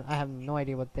 and I have no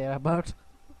idea what they're about.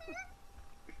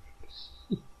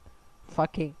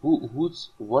 Fucking, Who's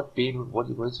what pain? What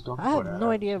is he talking I have about? no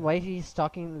idea why he's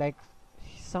talking like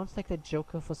he sounds like the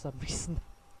Joker for some reason.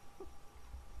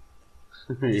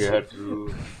 Yeah,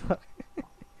 true.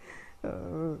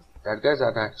 Uh, That guy's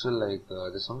an actual like.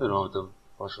 There's something wrong with him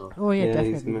for sure. oh yeah, Yeah,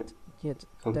 he's definitely. Yeah,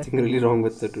 something definitely. really wrong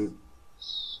with the dude.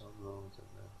 Something wrong with him,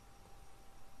 man.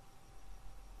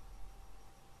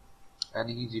 And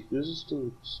he refuses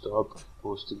to stop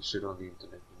posting shit on the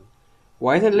internet. You know.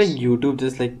 Why isn't like Just- YouTube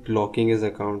just like blocking his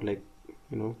account? Like,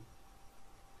 you know,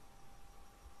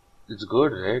 It's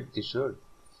good, right? They should.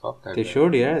 Fuck that they guy.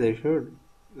 should, yeah, they should.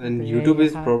 And They YouTube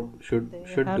is ha- should they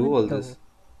do haven't all though. this.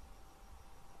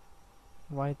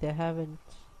 Why they haven't?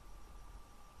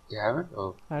 They haven't?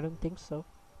 Oh, I don't think so.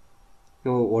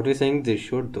 No, what you're saying they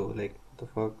should though. Like, what the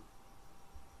fuck?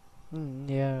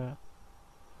 Yeah.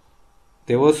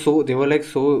 They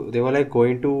were like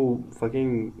going to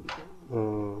fucking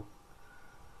uh,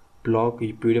 block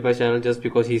PewDiePie channel just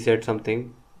because he said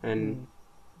something, and Mm.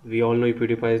 we all know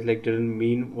PewDiePie is like didn't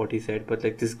mean what he said, but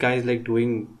like this guy is like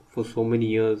doing for so many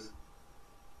years.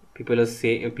 People have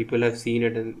seen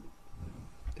it and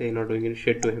they're not doing any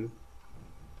shit to him.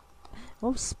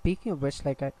 Oh, speaking of which,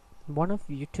 like one of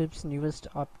YouTube's newest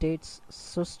updates,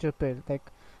 so stupid. Like,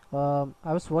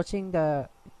 I was watching the,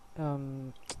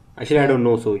 um, Actually, I Uh, don't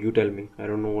know, so you tell me. I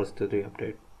don't know what's the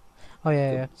update. oh yeah,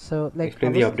 So yeah. So like,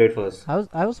 explain the update first.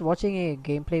 I was watching a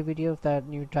gameplay video of that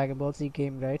new Dragon Ball Z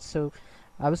game, right? So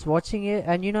I was watching it,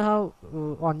 and you know how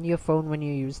on your phone when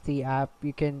you use the app,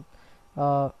 you can,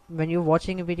 when you're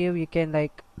watching a video, you can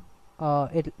like,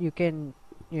 you can,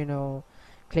 you know,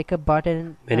 click a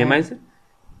button. Minimize and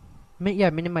it? yeah,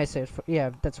 minimize it. Yeah,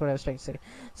 that's what I was trying to say.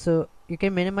 So you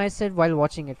can minimize it while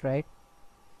watching it, right?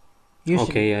 Usually.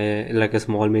 Okay, yeah, like a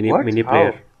small What? mini How?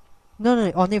 player.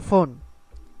 No, on your phone.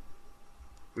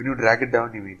 When you drag it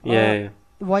down, you mean? Yeah.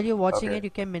 While you're watching Okay. it, you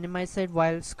can minimize it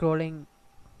while scrolling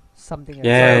something else.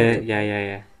 Yeah, So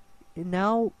yeah.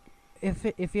 now, if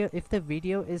the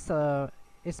video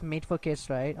is made for kids,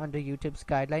 right? Under YouTube's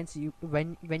guidelines,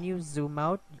 when you zoom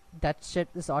out, that shit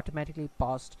is automatically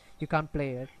paused. You can't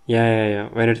play it. Yeah.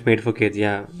 When it's made for kids,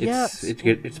 yeah, Yeah.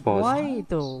 it's paused. Why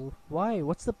though? Why?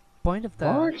 What's the point of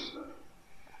that? What?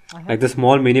 I have Like the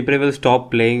small mini player will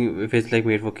stop playing if it's like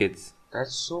made for kids.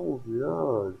 That's so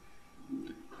weird.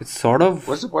 It's sort of.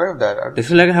 What's the point of that? They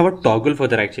should like have a toggle for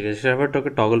that actually. They should have a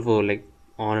toggle for like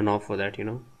on and off for that, you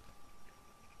know.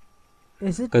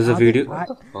 Is it? 'Cause the are they- video- What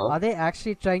the Are fuck? they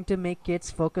actually trying to make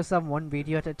kids focus on one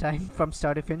video at a time from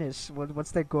start to finish?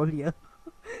 What's their goal here?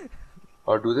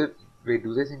 Or do they? Wait,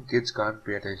 do they think kids can't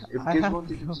pay attention? If I kids have want,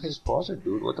 they can no just pause it,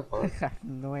 dude. What the I fuck? have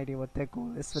no idea what their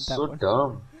goal is with that So one.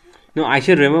 dumb. No, I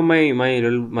should remember my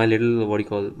little what do you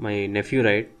call my nephew,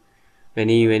 right? When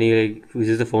he like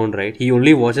uses the phone, right? He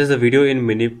only watches the video in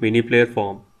mini player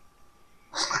form.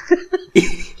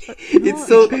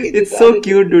 It's so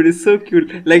cute, dude. It's so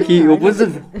cute. Like he No, I opens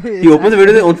know. he opens the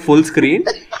video on full screen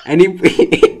and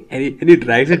he and he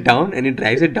drags it down and he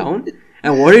drags it down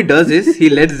and what he does is he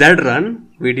lets that run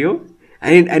video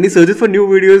and he searches for new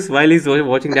videos while he's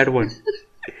watching that one.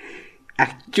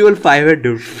 Actual 5 head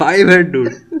dude. 5 head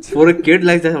dude. For a kid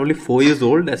like that, only 4 years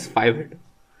old, that's 5 head.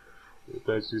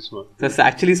 That's too smart. That's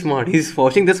actually smart. He's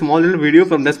watching the small little video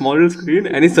from the small little screen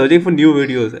and he's searching for new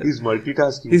videos. He's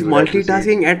multitasking. He's dude, at this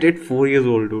multitasking age. at 4 years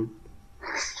old, dude.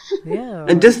 Yeah.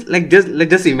 And just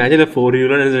imagine a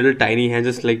 4-year-old and his little tiny hand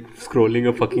just like scrolling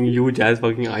a fucking huge ass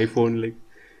fucking iPhone. Like,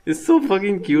 it's so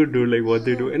fucking cute, dude. Like what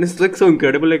they do, and it's like so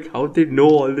incredible, like how they know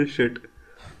all this shit.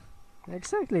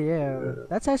 Exactly. Yeah.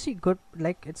 That's actually good.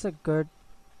 Like it's a good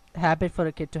habit for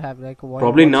a kid to have. Like while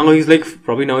Probably now watching- he's like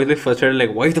frustrated.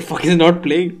 Like, why the fuck is he not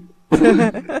playing?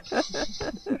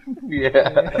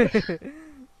 Yeah.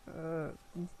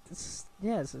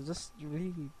 Yeah. So just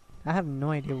really, I have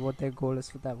no idea what their goal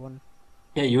is with that one.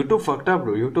 Yeah, YouTube fucked up,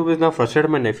 bro. YouTube is now frustrated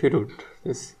my nephew, dude.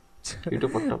 Yes,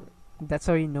 YouTube fucked up. That's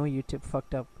how you know YouTube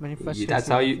fucked up when it Yeah, frustrates that's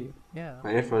your how you- nephew. Yeah.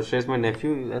 When it frustrates my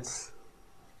nephew, that's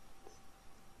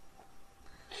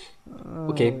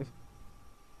okay.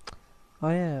 Oh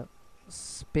yeah.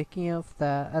 Speaking of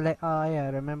that, yeah,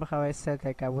 remember how I said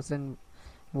like I wasn't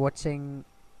watching,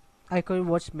 I couldn't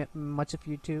watch much of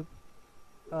YouTube,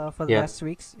 for the Yeah. last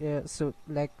weeks. Yeah. So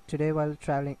like today while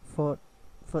traveling for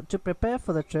to prepare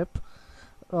for the trip,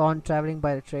 on traveling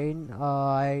by the train,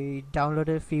 I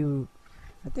downloaded a few,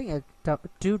 I think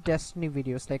 2 Destiny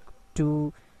videos, like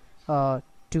two, uh,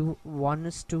 one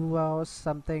is 2 hours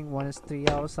something, one is 3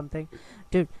 hours something.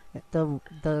 Dude,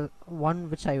 the one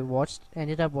which I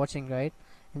ended up watching, right?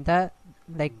 And that,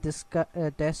 like, this guy,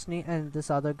 Destiny and this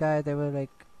other guy, they were like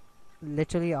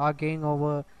literally arguing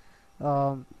over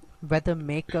um whether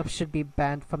makeup should be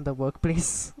banned from the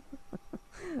workplace.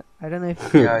 I don't know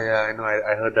if Yeah, I know.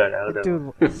 I heard that. I heard that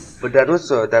one. dude. But that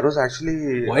was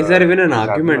actually Why is there even an his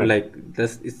argument? Like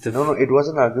this? It's the No, it was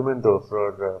an argument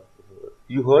though.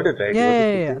 You heard it, right? Was it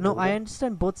Yeah. Kritik? No, Was I it?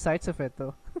 understand both sides of it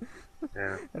though.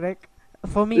 Yeah. Like,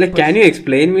 for me, like. Can you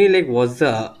explain me like what's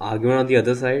the argument on the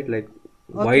other side? Like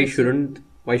Okay, so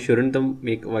why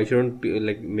shouldn't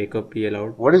like makeup be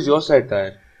allowed? What is your side,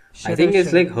 Tyre? I should think or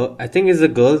it's like shouldn't? I think it's the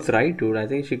girl's right, dude. I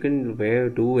think she can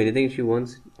do anything she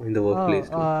wants in the Oh, workplace,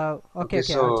 dude. okay. Okay,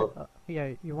 I'll so yeah,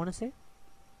 you want to say?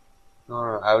 no,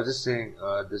 I was just saying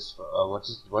this.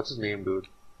 What's his name, dude?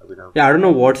 Abhinav. Yeah, I don't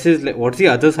know what's the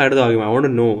other side of the argument. I want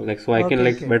to know, like, so I can Okay,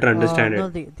 like okay. better understand No,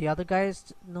 it. the other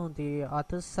guys, no, the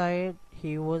other side,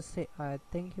 I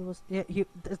think he was, yeah,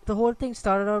 the whole thing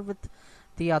started out with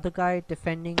the other guy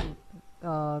defending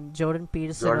Jordan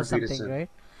Peterson or Jordan something, Peterson. right?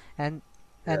 And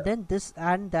Yeah. then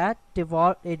that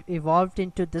evolved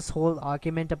into this whole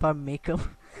argument about makeup.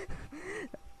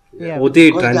 Yeah. Oh, they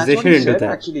Because that's what transition he into said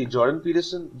that. actually. Jordan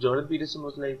Peterson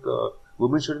was like,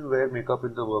 women shouldn't wear makeup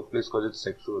in the workplace because it's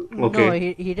sexual. No,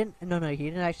 Okay. he didn't. No, he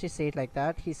didn't actually say it like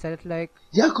that. He said it like,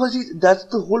 Yeah, because that's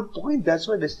the whole point. That's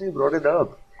why Destiny brought it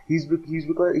up. He's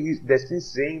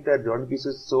Destiny's saying that Jordan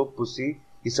Peterson is so pussy.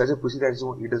 He's such a pussy that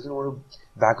he doesn't want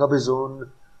to back up his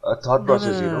own thought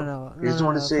process. He doesn't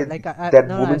want to So, say like, that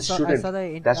no, women I shouldn't. saw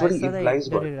That's what he implies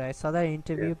by. I saw the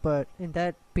interview, Yeah. but in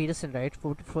that Peterson, right?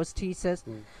 First he says,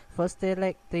 Hmm. first they're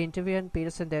like the interview and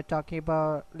Peterson, they're talking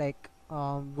about like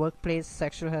workplace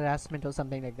sexual harassment or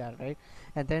something like that, right?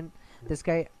 And then this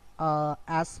guy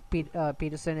asks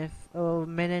Peterson if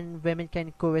men and women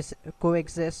can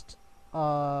coexist,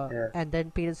 Yeah. and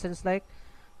then Peterson's like,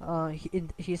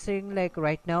 he's saying like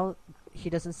right now he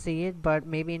doesn't see it, but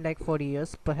maybe in like 40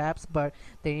 years perhaps, but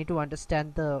they need to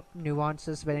understand the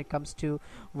nuances when it comes to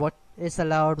what is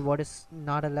allowed, what is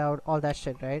not allowed, all that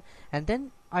shit, right? And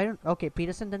then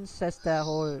Peterson then says the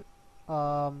whole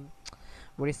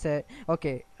what he said,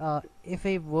 okay, if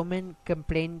a woman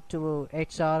complained to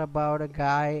HR about a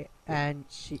guy and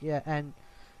and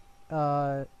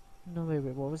no, wait,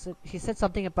 what was it? He said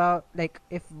something about like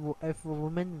if a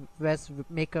woman wears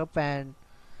makeup and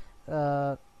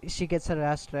uh, she gets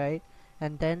harassed, right?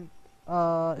 And then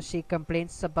she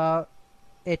complains about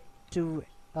it to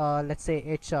let's say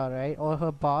HR, right, or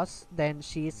her boss, then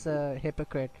she's a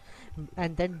hypocrite.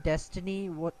 And then Destiny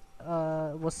was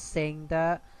saying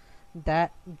that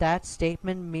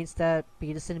statement means that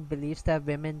Peterson believes that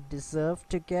women deserve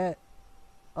to get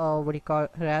what do you call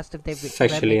harassed if they wear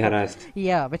Sexually makeup. harassed.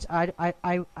 Yeah, which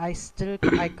I still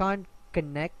I can't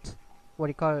connect what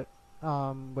do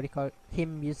you call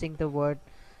him using the word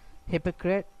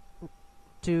hypocrite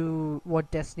to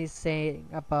what Destiny's saying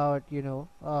about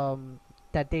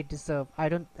that they deserve. I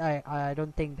don't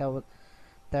think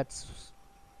that's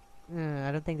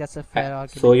I don't think that's a fair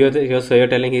So argument. you're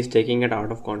telling he's taking it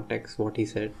out of context what he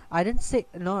said. I didn't say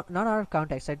no, not out of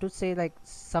context. I do say like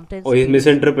sometimes Oh, he's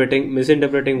Peterson.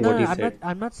 misinterpreting No, what no, he I'm not. said.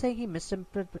 I'm not saying he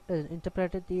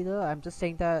misinterpreted either. I'm just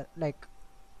saying that like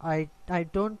I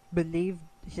don't believe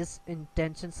his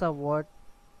intentions are what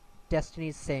Destiny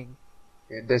is saying.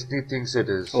 Yeah, Destiny thinks it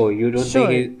is. Oh,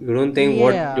 Sure. you don't think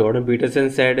what Yeah. Jordan Peterson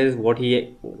said is what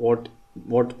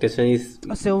Destiny is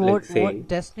So like what saying.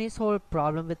 Destiny's whole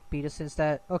problem with Peterson is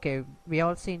that okay, we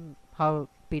all seen how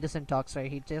Peterson talks,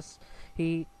 right?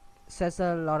 He says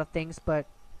a lot of things, but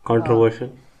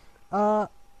Controversial. uh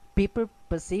people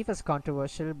perceive as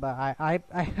controversial, but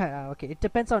okay, it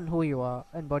depends on who you are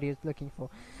and what you're looking for.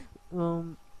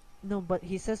 No, but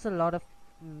he says a lot of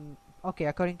okay,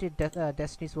 according to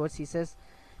Destiny's words, he says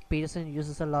Peterson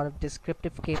uses a lot of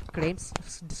descriptive claims,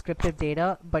 descriptive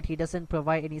data, but he doesn't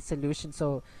provide any solution.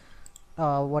 So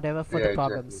whatever for Yeah, the exactly.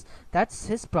 problems, that's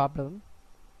his problem.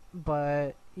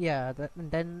 But yeah,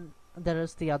 and then there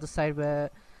is the other side where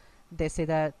they say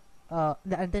that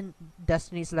and then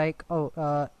Destiny's like,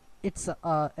 oh, it's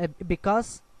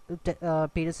because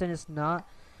Peterson is not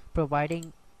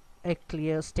providing a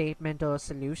clear statement or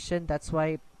solution, that's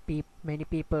why many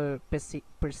people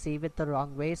perceive it the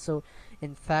wrong way. So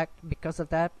in fact, because of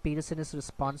that, Peterson is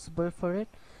responsible for it.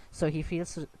 So he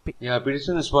feels Yeah,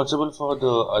 Peterson is responsible for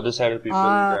the other side of people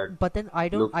that but then I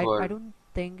look I for. don't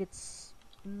think it's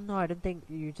No, I don't think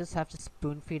you just have to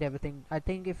spoon feed everything. I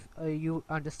think if you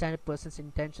understand a person's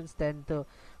intentions, then the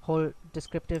whole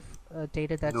descriptive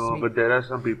data that's No, we. but there are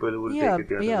some people who will take it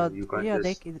the other way. You can't Yeah,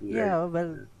 just be like, well,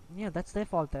 yeah, yeah, that's their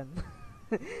fault then.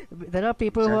 There are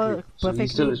people who exactly. are So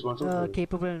he's still perfectly responsible for it.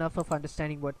 capable enough of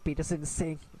understanding what Peterson is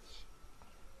saying.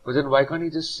 But then why can't he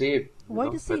just say it? You Why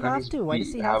know, does why he can't have he to? Why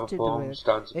does he have have a to do firm it?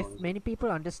 stance If on it? many people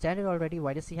understand it already,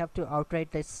 why does he have to outright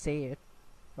like say it?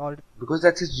 All Because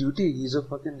that's his duty. He's a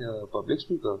fucking public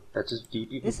speaker. That's his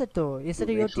duty is it though? Is to it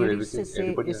your make sure duty to everything say?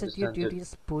 everybody Is it your understands it. duty to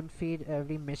spoon feed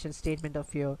every mission statement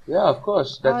of your? Yeah, of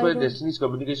course. That's I why don't. Destiny's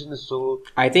communication is so.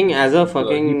 I think as a He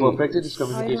fucking, perfected his I don't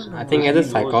communication I know. think because I as a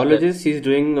he don't know. knows that psychologist, he's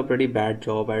doing a pretty bad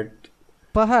job at.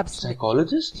 Perhaps.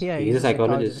 psychologist. Yeah, He's he's a a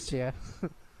psychologist. psychologist. Yeah.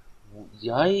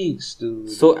 Yikes, dude.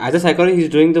 So as a psychologist, he's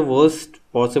doing the worst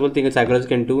possible thing a psychologist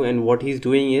can do, and what he's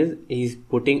doing is he's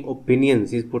putting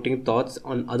opinions, he's putting thoughts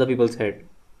on other people's head.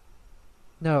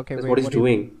 No. Okay. That's Wait. what he's What do you?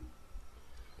 doing.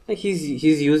 Like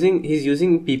he's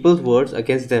using people's words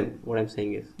against them. What I'm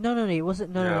saying is. No. No. No. It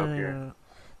wasn't. No. Yeah, No. No. No. okay. No.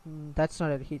 No. That's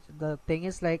not it. The thing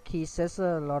is like he says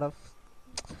a lot of.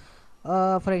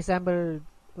 For example,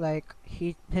 like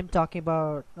him talking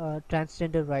about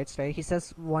transgender rights, right? He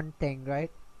says one thing,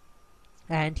 right?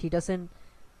 And he doesn't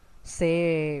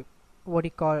say what he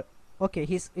call. Okay,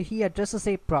 he addresses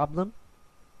a problem.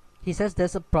 He says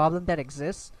there's a problem that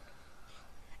exists,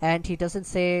 and he doesn't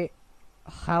say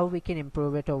how we can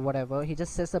improve it or whatever. He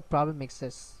just says the problem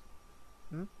exists.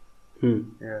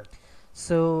 Yeah.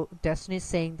 So Destiny is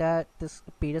saying that this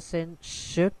Peterson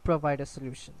should provide a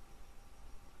solution.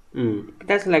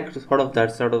 That's like sort of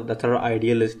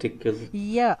idealistic,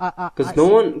 Yeah, because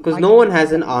no one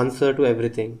has an answer to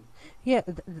everything. Yeah,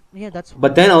 yeah, that's.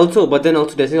 But then also,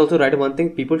 Destiny also write one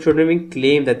thing: people shouldn't even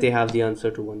claim that they have the answer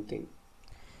to one thing.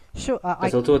 Sure,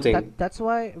 That's also a thing. that's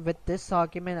why with this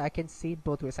argument I can see it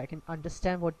both ways. I can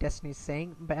understand what Destiny is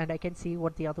saying, and I can see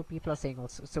what the other people are saying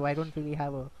also. So I don't really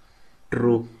have a.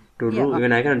 True. Yeah,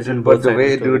 Even I can understand But both the sides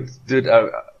way, of the story. dude,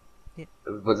 Yeah.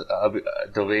 but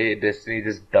the way Destiny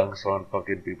just dunks on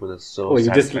fucking people is so Oh, you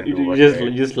satisfying to watch, right?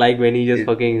 you just like when he just It-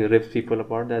 fucking rips people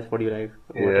apart. That's what you like.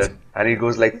 Yeah, and it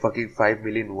goes like fucking 5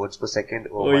 million words per second.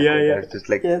 Oh, Oh, my yeah, god, yeah. that's just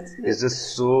like Yes, it's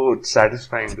just so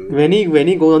satisfying, dude. When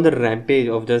he goes on the rampage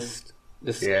of just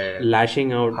Yeah.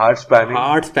 lashing out, Hard spamming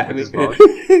hard with his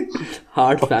spamming,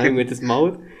 hard spamming with his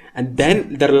mouth, and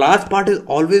then the last part is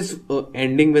always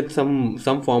ending with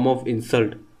some form of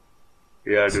insult,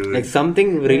 Yeah, dude. like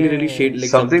something really shade, like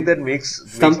something that makes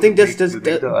something makes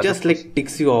the other just like person-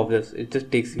 ticks you off. It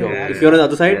just takes you No, off. Yeah, If you're on the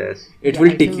other side, yes. it Yeah,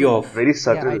 will I tick do- you off. very Yeah,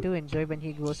 subtle. I do enjoy when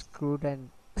he goes crude and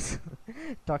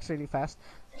talks really fast.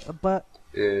 But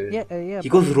yeah, He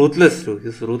goes ruthless, dude.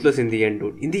 He's ruthless in the end,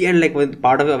 dude. In the end, like when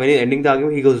he's ending the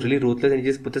argument, he goes really ruthless and he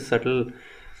just puts a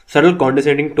subtle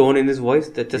condescending tone in his voice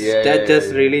that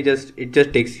really just it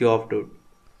just takes you off, dude.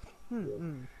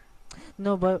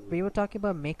 no, but we were talking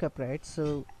about makeup, right?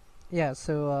 So yeah,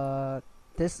 so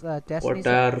this Destiny's. What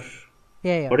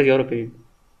Yeah. is your opinion?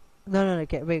 No.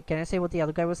 Wait, can I say what the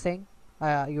other guy was saying?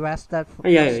 You asked that.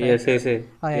 Yeah, first, yeah, right? say.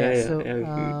 Oh yeah. Yeah, So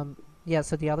yeah. yeah.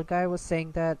 So the other guy was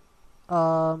saying that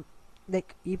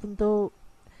like even though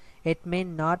it may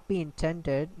not be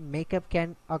intended, makeup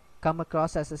can come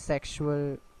across as a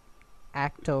sexual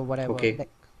act or whatever. Okay. Like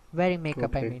wearing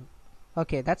makeup, I Okay. mean.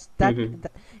 Okay, that's that. Mhm.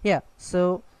 Yeah.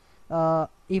 So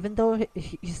even though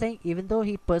he's saying even though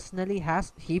he personally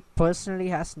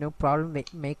has no problem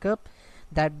with makeup,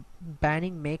 that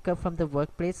banning makeup from the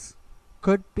workplace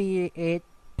could be a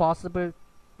possible,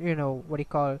 what do you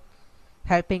call,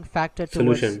 helping factor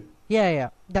towards. Solution. Yeah.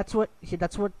 That's what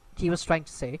he was trying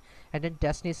to say. And then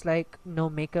Destiny's like, no,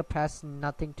 makeup has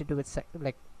nothing to do with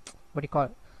like, what do you call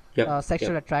it? Yeah.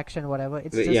 Sexual attraction, whatever.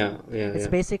 It's just Yeah. it's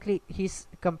basically he's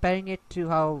comparing it to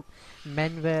how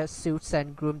men wear suits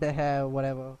and groom their hair,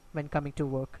 whatever, when coming to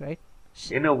work, right?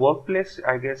 In a workplace,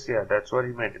 I guess, yeah, that's what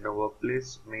he meant. In a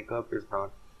workplace, makeup is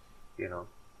not,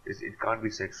 it can't be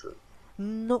sexual.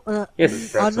 No,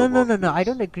 Yes. That's a no. I workplace.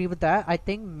 don't agree with that. I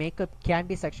think makeup can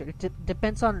be sexual. It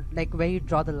depends on like where you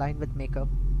draw the line with makeup.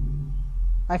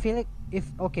 I feel like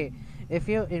if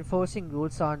you're enforcing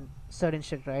rules on certain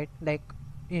shit, right? Like,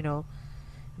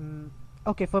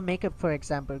 okay, for makeup, for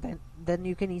example, then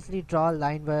you can easily draw a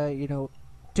line where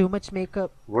too much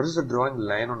makeup. What is the drawing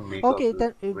line on makeup? Okay, dude?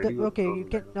 then Where do okay, draw you the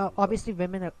can line on now makeup? obviously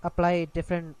women apply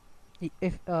different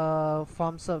if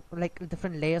forms of like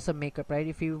different layers of makeup, right?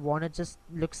 If you want to just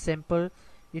look simple,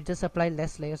 you just apply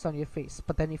less layers on your face.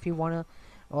 But then if you want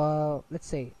to let's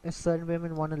say if certain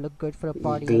women want to look good for a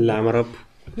party, Glamour up.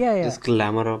 yeah, Just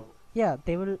glamour up.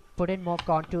 they will put in more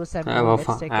contours and Have more a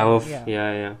lipstick have and, a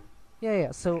yeah.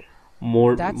 yeah. So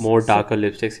That's more so. darker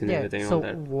lipsticks and Yeah. everything, all So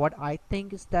that. what I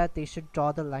think is that they should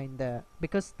draw the line there,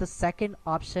 because the second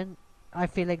option, I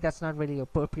feel like that's not really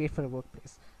appropriate for a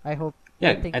workplace. I hope. I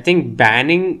Yeah, think. I think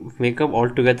banning makeup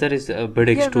altogether is a bit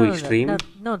Yeah. too No. extreme.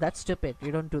 No. That's stupid.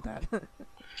 You don't do that.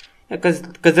 Yeah, because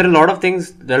there are a lot of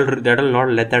things that'll not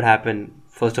let that happen.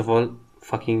 First of all,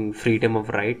 fucking freedom of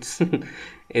rights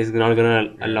is not gonna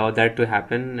Yeah. allow that to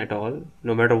happen at all,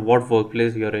 no matter what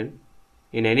workplace you're in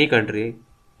any country,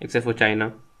 except for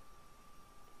China.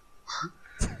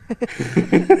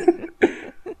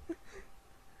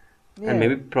 And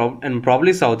Yeah. and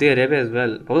probably Saudi Arabia as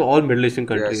well. Probably all Middle Eastern Yeah,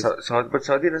 countries. But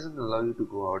Saudi doesn't allow you to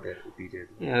go out there, DJ.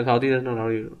 Yeah, Saudi doesn't allow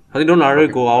you. Saudi don't allow you to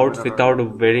Fucking go women out are not allowed without to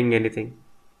go wearing out. anything.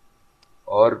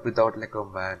 Or without like a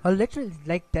man. Or literally,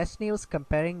 like Destiny was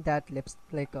comparing that Where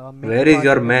makeup is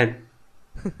your argument. man?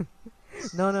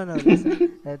 No.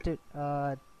 Listen, dude.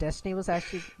 Destiny was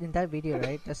actually in that video,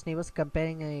 right? Destiny was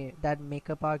comparing that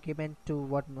makeup argument to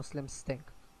what Muslims think.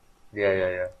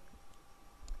 Yeah.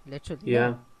 Literally, yeah,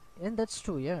 Yeah. and that's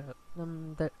true. Yeah,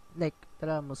 that like there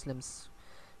are Muslims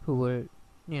who will,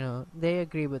 they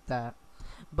agree with that,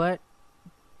 but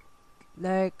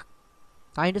like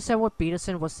I understand what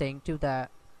Peterson was saying too,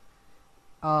 that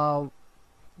uh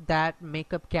that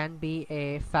makeup can be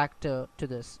a factor to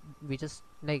this. We just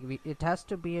it has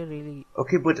to be a really.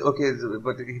 But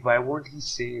why won't he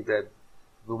say that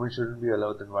women shouldn't be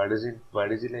allowed? Then why does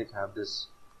he like have this,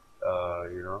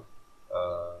 you know,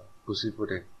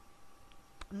 pussyfooting?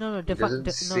 No, He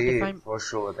doesn't say define. for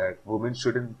sure that women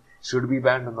should be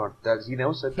banned or not. That he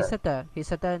never said He that. said that. He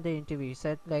said that in the interview. He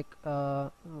said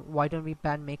why don't we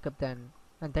ban makeup then?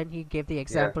 And then he gave the Yeah.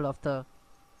 example of the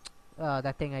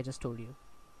that thing I just told you.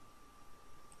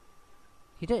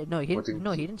 He did no. What thing?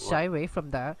 He didn't What? shy away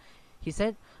from that. He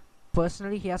said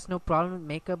personally he has no problem with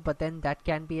makeup, but then that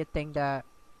can be a thing that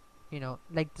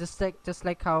just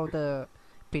like how the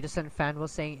Peterson fan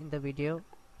was saying in the video.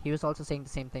 He was also saying the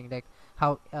same thing, like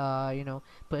how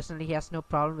personally he has no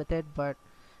problem with it, but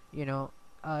you know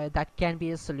that can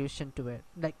be a solution to it.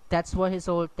 Like that's what his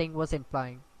whole thing was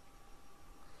implying.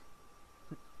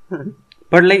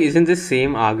 But like, isn't this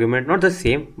same argument, not the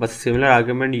same, but similar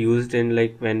argument used in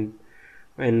like when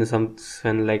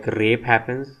like rape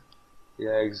happens?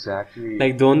 Yeah, exactly.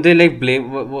 Like, don't they like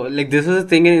blame? Like, this was a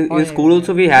thing Oh in yeah, school.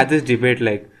 Also, we had like this debate.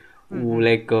 Like, mm-hmm.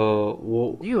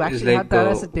 You is actually had like that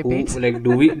as a debate. like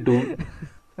do we do?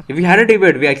 If we had a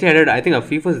debate, we actually had it. I think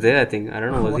Afif was there. I think, I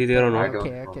don't know, was he What there the? or I not? don't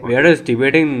Okay, know okay. We about had it. a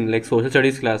debate in like social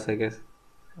studies class, I guess.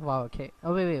 Wow. Okay.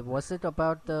 Oh wait. Was it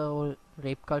about the whole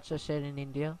rape culture shit in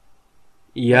India?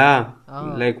 Like, Yeah,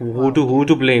 oh like wow. who Okay.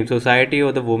 to blame, society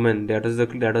or the woman? That was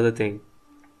the thing.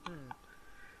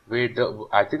 Wait,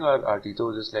 I think our teacher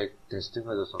was just like testing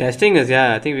us or something. Testing us,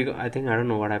 yeah. I think I don't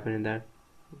know what happened in that.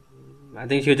 I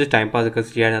think she was just time pass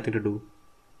because she had nothing to do.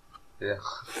 Yeah.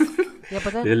 Yeah,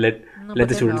 but then They let no, let but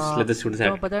the then students let the students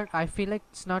no, act. but then I feel like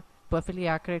it's not perfectly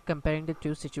accurate comparing the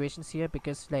two situations here,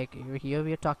 because like here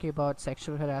we are talking about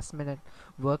sexual harassment at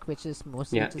work, which is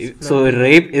mostly Yeah. just So flirting.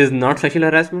 rape is not sexual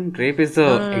harassment. Rape is No,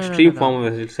 the no, no, no, no, extreme no. form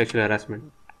of sexual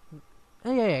harassment.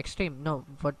 Yeah, extreme. No,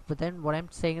 but then what I'm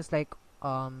saying is like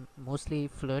mostly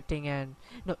flirting and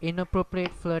no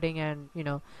inappropriate flirting and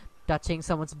touching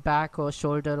someone's back or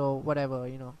shoulder or whatever,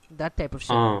 that type of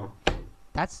shit. Ah,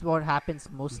 That's what happens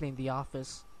mostly in the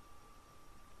office,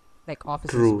 like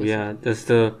offices true. Yeah. basically. Just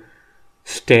the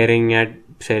staring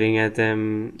at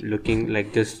them, looking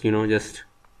like just That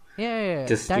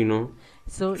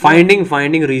so yeah,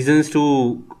 finding reasons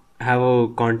to have a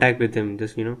contact with him.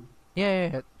 Just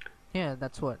yeah.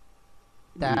 That's what.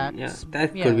 Yeah, That's that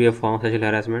could yeah, be a form of sexual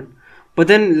harassment. But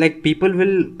then, like, people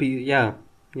will be, yeah,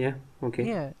 okay.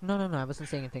 yeah. No. I wasn't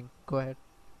saying anything. Go ahead.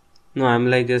 No, I'm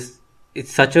like just,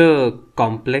 it's such a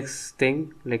complex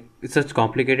thing. Like, it's such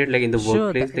complicated, like, in the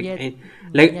Sure. workplace. Like, Yeah.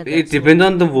 like, it That's what. depends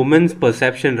on the woman's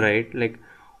perception, right? Like,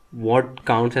 what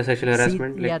counts as sexual See,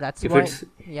 harassment? yeah. Like, That's if why. it's,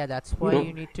 Yeah, that's you why know,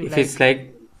 you need to if like it's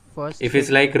like, first if it's figure.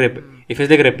 like if it's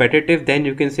like repetitive, then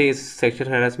you can say it's sexual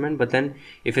harassment. But then,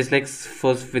 if it's like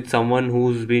first with someone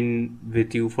who's been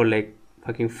with you for like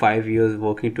fucking 5 years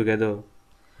working together.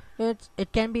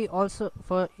 It can be also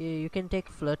for you can take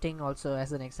flirting also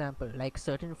as an example, like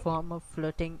certain form of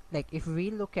flirting. Like if we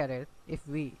look at it, if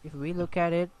we look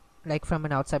at it like from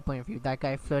an outside point of view, that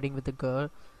guy flirting with the girl,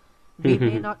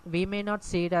 we may not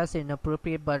see it as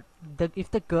inappropriate, but if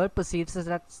the girl perceives it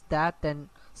as that, then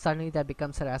suddenly that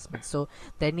becomes harassment. So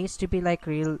there needs to be like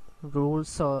real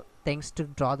rules or things to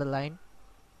draw the line.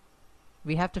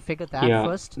 We have to figure that Yeah,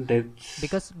 first, that's.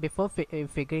 because before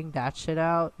figuring that shit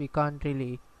out, we can't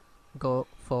really go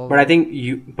But I forward.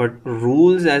 think but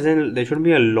rules as in there should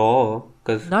be a law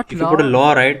Because Not if you put a law.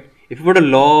 law, right? If you put a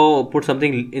law, put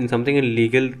something in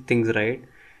legal things, right?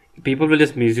 People will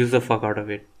just misuse the fuck out of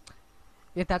it.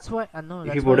 Yeah, that's why. No,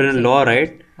 If you that's what put it I'm in saying. law,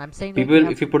 right? I'm saying like you People,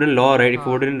 have. if you put in law, right? If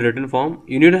you put Uh, it in written form,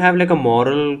 you need to have like a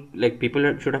moral, like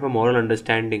people should have a moral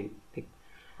understanding.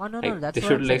 oh no, no, Like they that's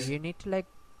what should I'm like, saying. You need to like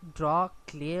draw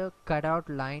clear, cut out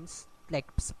lines, like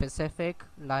specific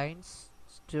lines,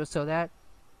 so that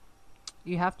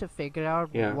you have to figure out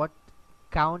yeah, what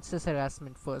counts as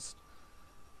harassment first.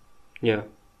 yeah,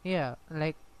 Yeah,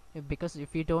 like because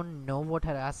if you don't know what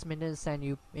harassment is and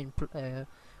you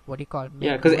what do you call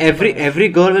yeah. make Because rules about every harassment,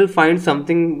 girl will find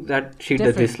something that she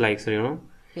different. dislikes.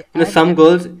 Yeah, Some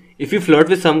girls, if you flirt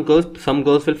with some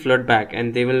girls will flirt back,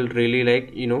 and they will really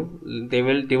like, they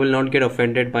will not get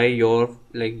offended by your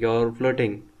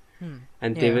flirting, hmm,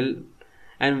 and they yeah, will,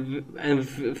 and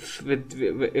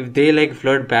if they like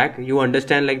flirt back, you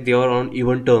understand like they are on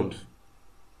even terms.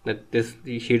 That this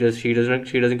she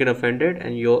doesn't get offended,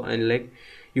 and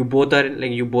you both are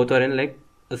in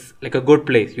like a good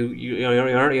place.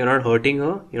 You're not hurting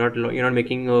her. You're not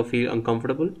making her feel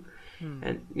uncomfortable, hmm,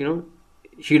 and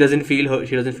she doesn't feel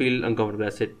uncomfortable.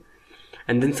 That's it.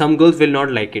 And then some girls will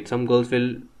not like it. Some girls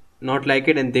will not like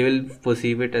it, and they will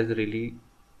perceive it as really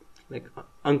like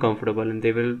uncomfortable, and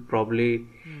they will probably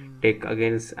hmm, take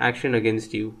against action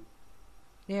against you.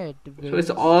 yeah, it So it's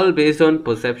varies. all based on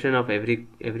perception of every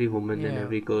woman and Yeah,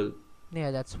 every girl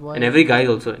yeah, that's and why. every guy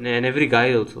also, and every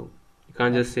guy also. You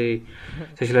can't That just say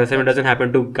sexual harassment that's doesn't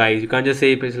happen to guys. You can't just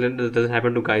say sexual harassment doesn't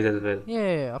happen to guys as well.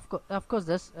 yeah, yeah, of course,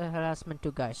 that's harassment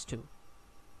to guys too.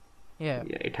 Yeah,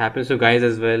 Yeah, it happens to guys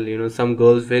as well. Some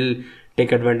girls will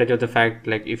take advantage of the fact,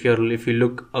 like if you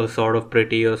look sort of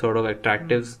pretty or sort of hmm.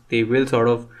 attractive, they will sort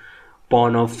of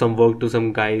pawn off some work to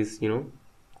some guys.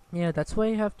 Yeah, that's why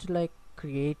you have to like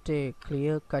create a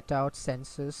clear cutout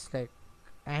census, like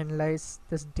analyze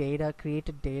this data, create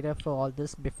a data for all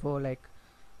this before like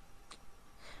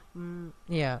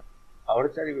yeah. How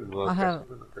does that even I work? have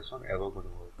That's not ever gonna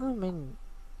work. I mean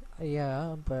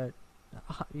yeah, but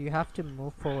you have to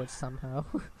move forward somehow.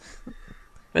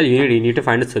 Well, you need to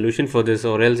find a solution for this,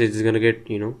 or else it's gonna get,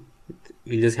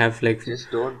 we'll just have like, Just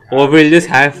don't or have we'll just sex,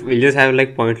 have dude. we'll just have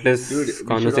like Dude, pointless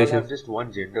we should all have conversations. just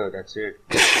one gender. That's it.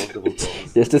 That solves the whole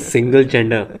problem. Just a single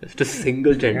gender, just a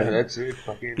single Yeah, gender, that's it.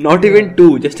 Fucking not even Yeah.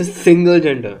 two, just a single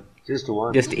gender, just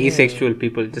one. just Yeah. asexual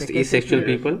people, just asexual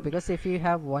Yeah. people. Because if you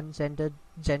have one gender,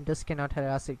 genders cannot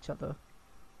harass each other.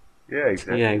 Yeah,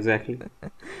 Yeah, exactly. exactly.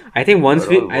 I think once We're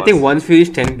we, all I one. think once we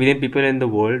reach 10 billion people in the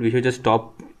world, we should just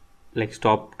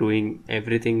stop doing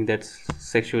everything that's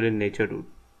sexual in nature, dude.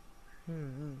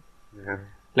 Hmm. Yeah.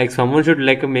 Like someone should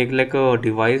like make like a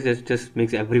device that just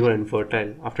makes everyone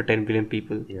infertile after 10 billion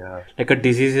people. Yeah. Like a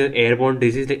disease, airborne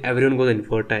disease, like everyone goes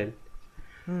infertile.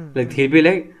 Hmm. Like he'll be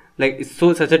like it's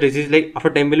so such a disease. Like after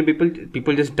 10 billion people,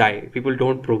 people just die. People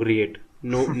don't procreate.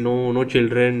 No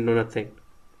children, no nothing.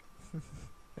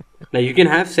 Like you can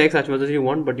have sex as much as you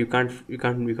want, but you can't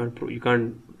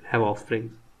have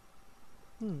offspring.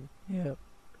 Hmm. Yeah.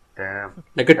 Damn.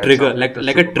 Like a That trigger, sounds like the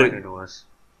like a Superman trigger. universe.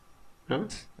 Huh?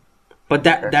 But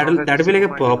that That sounds that'll like the that'll be like a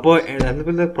Superman proper universe. that'll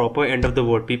be the proper end of the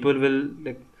world. People will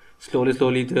like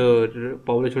slowly the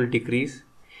population will decrease,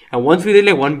 and once we reach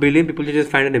like 1 billion, people will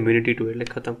just find an immunity to it, like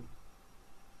khatam.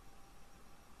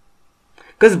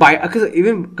 Because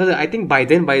I think by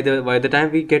the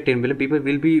time we get 10 billion people,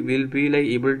 will be like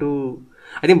able to.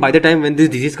 I think by the time when this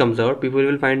disease comes out, people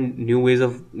will find new ways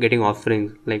of getting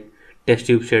offspring, like test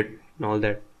tube shit and all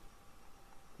that.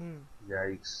 Hmm.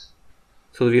 Yikes.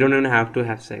 So we don't even have to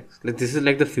have sex. Like this is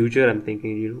like the future. I'm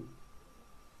thinking.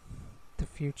 The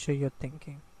future you're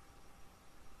thinking.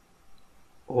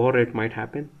 Or it might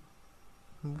happen.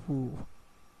 Ooh.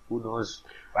 Who knows?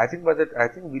 I think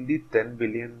we'll be 10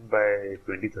 billion by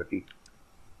 2030.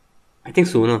 I think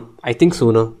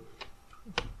sooner.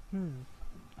 Hmm.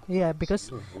 Yeah,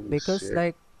 because Holy shit.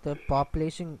 like the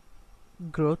population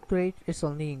growth rate is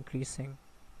only increasing.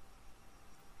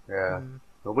 Yeah. Hmm.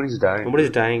 Nobody's dying, Nobody's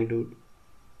dude. dying, dude.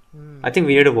 Hmm. I think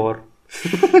we need a war,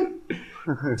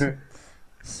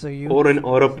 So you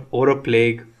or a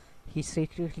plague, he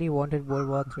secretly wanted World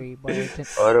War Three, but it didn't.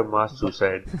 Or a mass But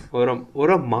suicide. or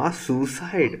a mass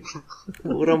suicide,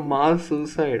 or a mass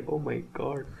suicide. Oh my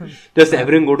god! but Just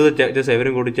everyone go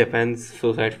to Japan's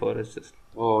suicide forest. Just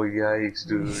Oh, yikes,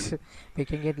 dude. we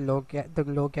can get the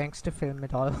low gangs to film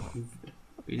it all.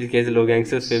 we just get the low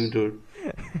gangsters film, dude.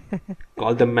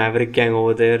 Call the Maverick gang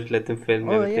over there. Let them film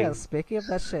Oh everything yeah, speaking of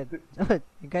that shit,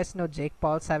 you guys know Jake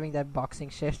Paul's having that boxing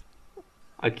shit.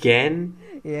 again.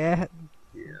 Yeah,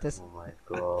 Yeah. this Oh my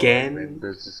god. Again? When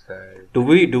does this guy? Do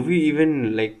we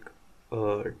even like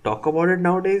talk about it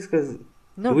nowadays? Because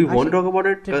No, Do we want to actually, talk about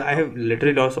it? dude, Because I have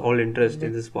literally lost all interest in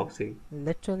lit- this boxing.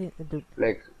 literally, dude,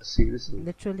 Like seriously.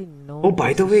 literally no Oh, one by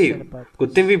gives the a way, shit about good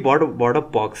this. thing we bought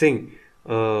up boxing.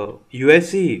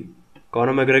 UFC,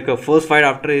 Conor McGregor, first fight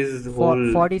after his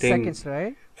whole 40 thing. seconds,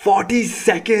 right? 40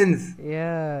 seconds!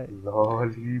 Yeah. Lol,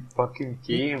 he fucking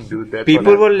came, dude. That's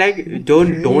People what were like,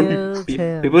 don't. Killed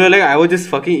him. People were like, I was just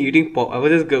fucking eating pop. I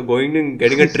was just going and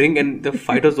getting a drink, and the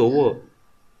fight was over.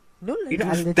 No, It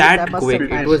was legit, that must quick. have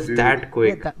It happened. was Dude. that Yeah,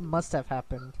 quick. that must have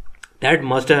happened. That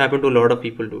must have happened to a lot of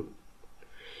people, dude.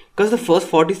 Because the first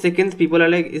 40 seconds, people are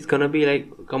like, it's gonna be like,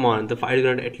 come on, the fight is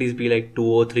gonna at least be like 2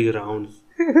 or 3 rounds.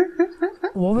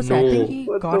 What was it? I No. think he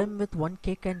What got the- him with one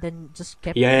kick and then just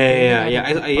kept Yeah. raining at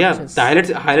him with Yeah. punches.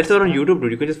 The highlights are on YouTube,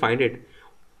 dude. You can just find it.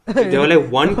 They were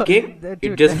like one kick, Dude,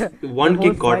 it just the one whole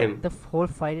kick got fight- him. The whole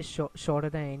fight is shorter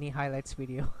than any highlights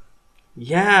video.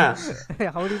 Yeah.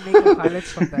 How do you make the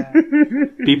highlights from that?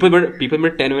 People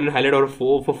made 10-minute highlight or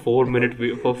 4 minute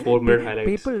highlights.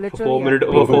 People For literally 4 minute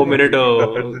people- 4 minute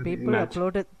People match.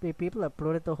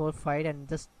 uploaded the whole fight and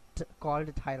just called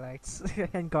it highlights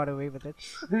and got away with it.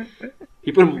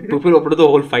 People uploaded the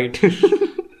whole fight.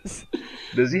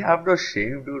 Does he have no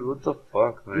shame, dude? What the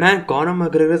fuck, man? Man, Conor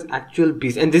McGregor is actual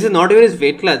beast, and this is not even his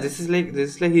weight class. This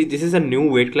is a new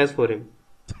weight class for him.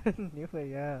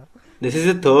 Yeah. This is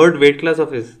the third weight class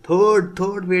of his.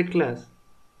 Third weight class.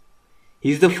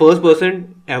 He's the first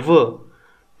person ever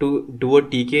to do a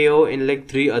TKO in like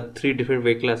three different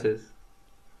weight classes: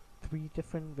 3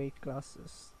 different weight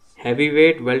classes.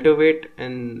 heavyweight, welterweight,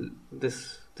 and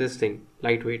this thing,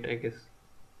 lightweight, I guess.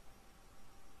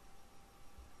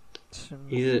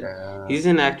 Yeah. He's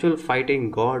an actual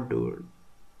fighting god, dude.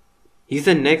 He's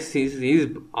the next. He's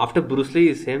after Bruce Lee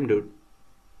is him, dude.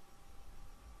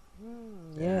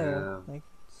 Yeah. I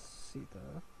see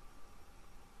that.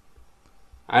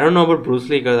 I don't know about Bruce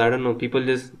Lee because I don't know. People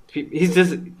just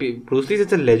Bruce Lee's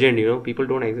just a legend, you know. People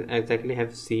don't exactly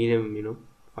have seen him, you know,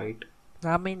 fight.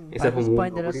 I mean, by Except for this Moon.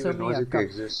 point, there are Nobody so even many knows if he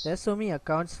accounts. exists. There's so many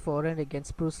accounts for and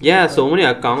against Bruce Lee. Yeah, but so many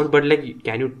accounts, but like,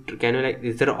 can you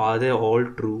like, are they all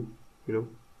true? You know?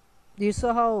 You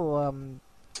saw how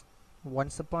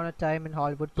Once Upon a Time in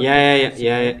Hollywood. Yeah.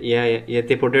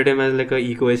 They portrayed him as like a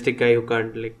egoistic guy who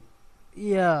can't like.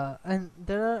 Yeah, and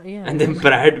there are And then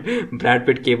Brad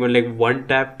Pitt came and like one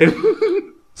tapped him.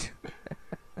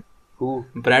 Who?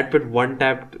 Brad Pitt one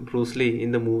tapped Bruce Lee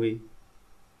in the movie.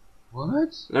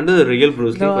 What? Not the real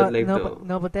Bruce Lee, but like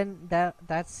but then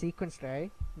that sequence,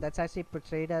 right? That's actually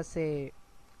portrayed as a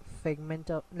figment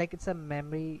of, like, it's a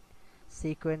memory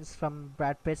sequence from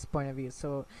Brad Pitt's point of view.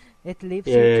 So it leaves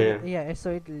so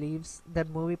it leaves the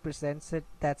movie presents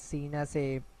that scene as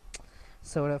a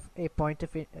sort of a point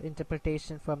of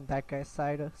interpretation from that guy's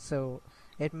side. So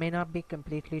it may not be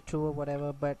completely true or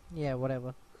whatever, but yeah,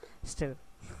 whatever. Still.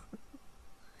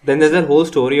 Then there's that whole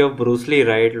story of Bruce Lee,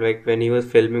 right? Like when he was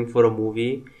filming for a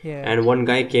movie, Yeah. and one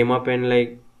guy came up and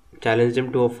like challenged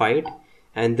him to a fight,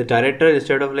 and the director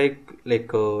instead of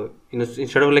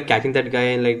instead of like catching that guy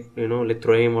and like like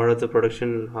throwing him out of the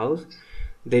production house,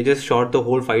 they just shot the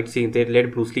whole fight scene. They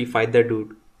let Bruce Lee fight that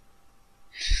dude,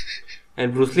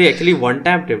 and Bruce Lee actually one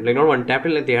tapped him. Like not one tapped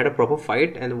him, like they had a proper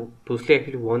fight, and Bruce Lee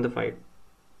actually won the fight.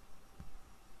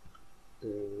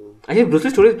 I think Bruce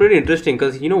Lee's story is pretty interesting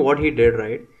because you know what he did,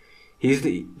 right? He's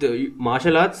the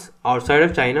martial arts outside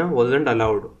of China wasn't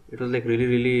allowed. It was like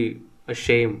really a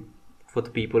shame for the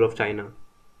people of China.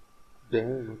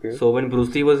 Damn, okay. So when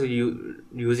Bruce Lee was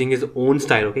using his own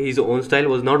style, okay, his own style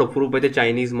was not approved by the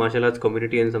Chinese martial arts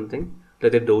community and something,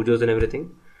 like the dojos and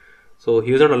everything. So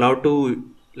he was not allowed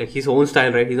to, like, his own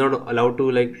style, right? He's not allowed to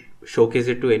like showcase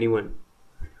it to anyone,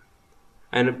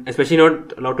 and especially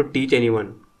not allowed to teach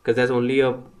anyone because that's only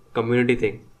a community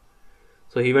thing.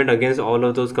 So he went against all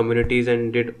of those communities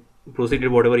and Bruce Lee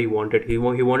did whatever he wanted. He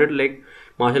wanted like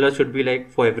martial arts should be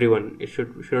like for everyone. It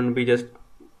shouldn't be just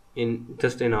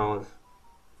in ours.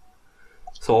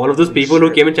 So all of those people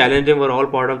who came and challenged him were all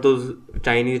part of those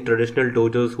Chinese traditional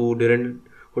dojos who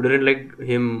didn't like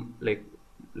him like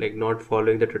not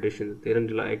following the traditions. They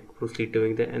didn't like Bruce Lee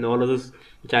doing that, and all of those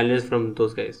challenges from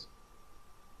those guys.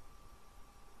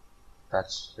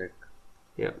 That's sick.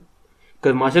 Yeah.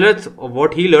 Because martial arts,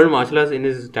 what he learned martial arts in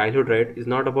his childhood, right, is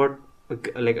not about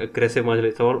like aggressive martial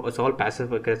arts. It's all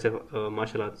passive aggressive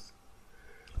martial arts.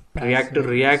 React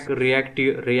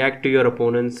to your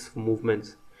opponent's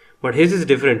movements. But his is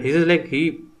different. His is like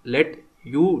he let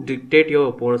you dictate your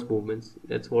opponent's movements.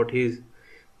 That's what his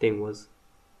thing was.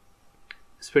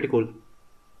 It's pretty cool.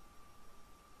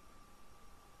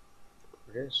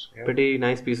 Yes. Yeah. Pretty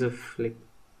nice piece of like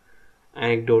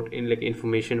anecdote in like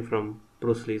information from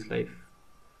Bruce Lee's life.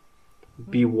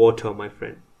 Be water, my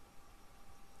friend.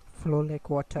 Flow like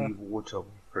water. Be water,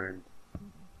 my friend.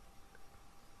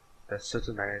 That's such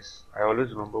a nice. I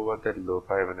always remember about that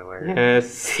lo-fi whenever I. Yeah,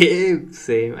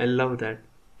 same. I love that.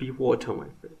 Be water, my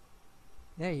friend.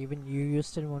 Yeah, even you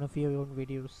used it in one of your own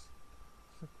videos.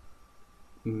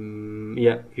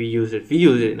 Yeah, we use it. We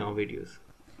use it in our videos.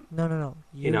 No.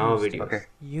 You In our used it. videos. Okay.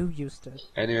 You used it.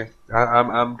 Anyway,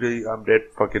 I'm dead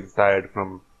fucking tired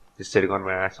from just sitting on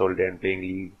my ass all day and playing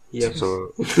League. Yep.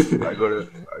 So I gotta.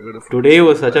 Today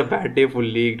was such a bad day for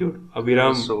League, dude.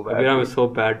 Abhiram, so bad, Abhiram dude. is so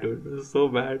bad, dude. It was so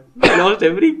bad. He lost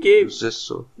every game. It's just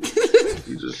so.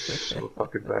 It's just so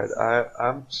fucking bad.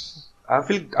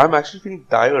 I'm actually feeling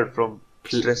tired from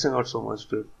stressing out so much,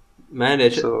 dude. Man,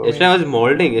 So- Yashra was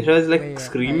molding. Yashra was like Wait,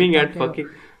 screaming are you at talking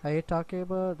fucking. Are you talking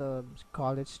about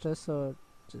college stress or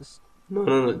just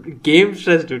No. Game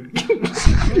stress, dude.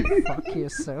 fuck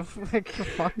yourself? Like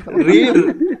fuck off.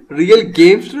 real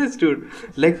game stress, dude.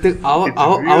 Like our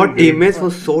real teammates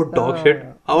were so dog shit.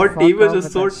 Our fuck teammates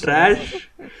off were with so that shit. trash.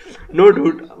 No,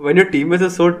 dude. When your teammates are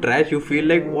so trash, you feel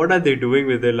like, what are they doing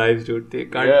with their lives, dude? They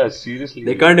can't. Yeah, seriously.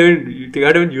 They can't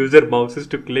even use their mouses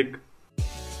to click.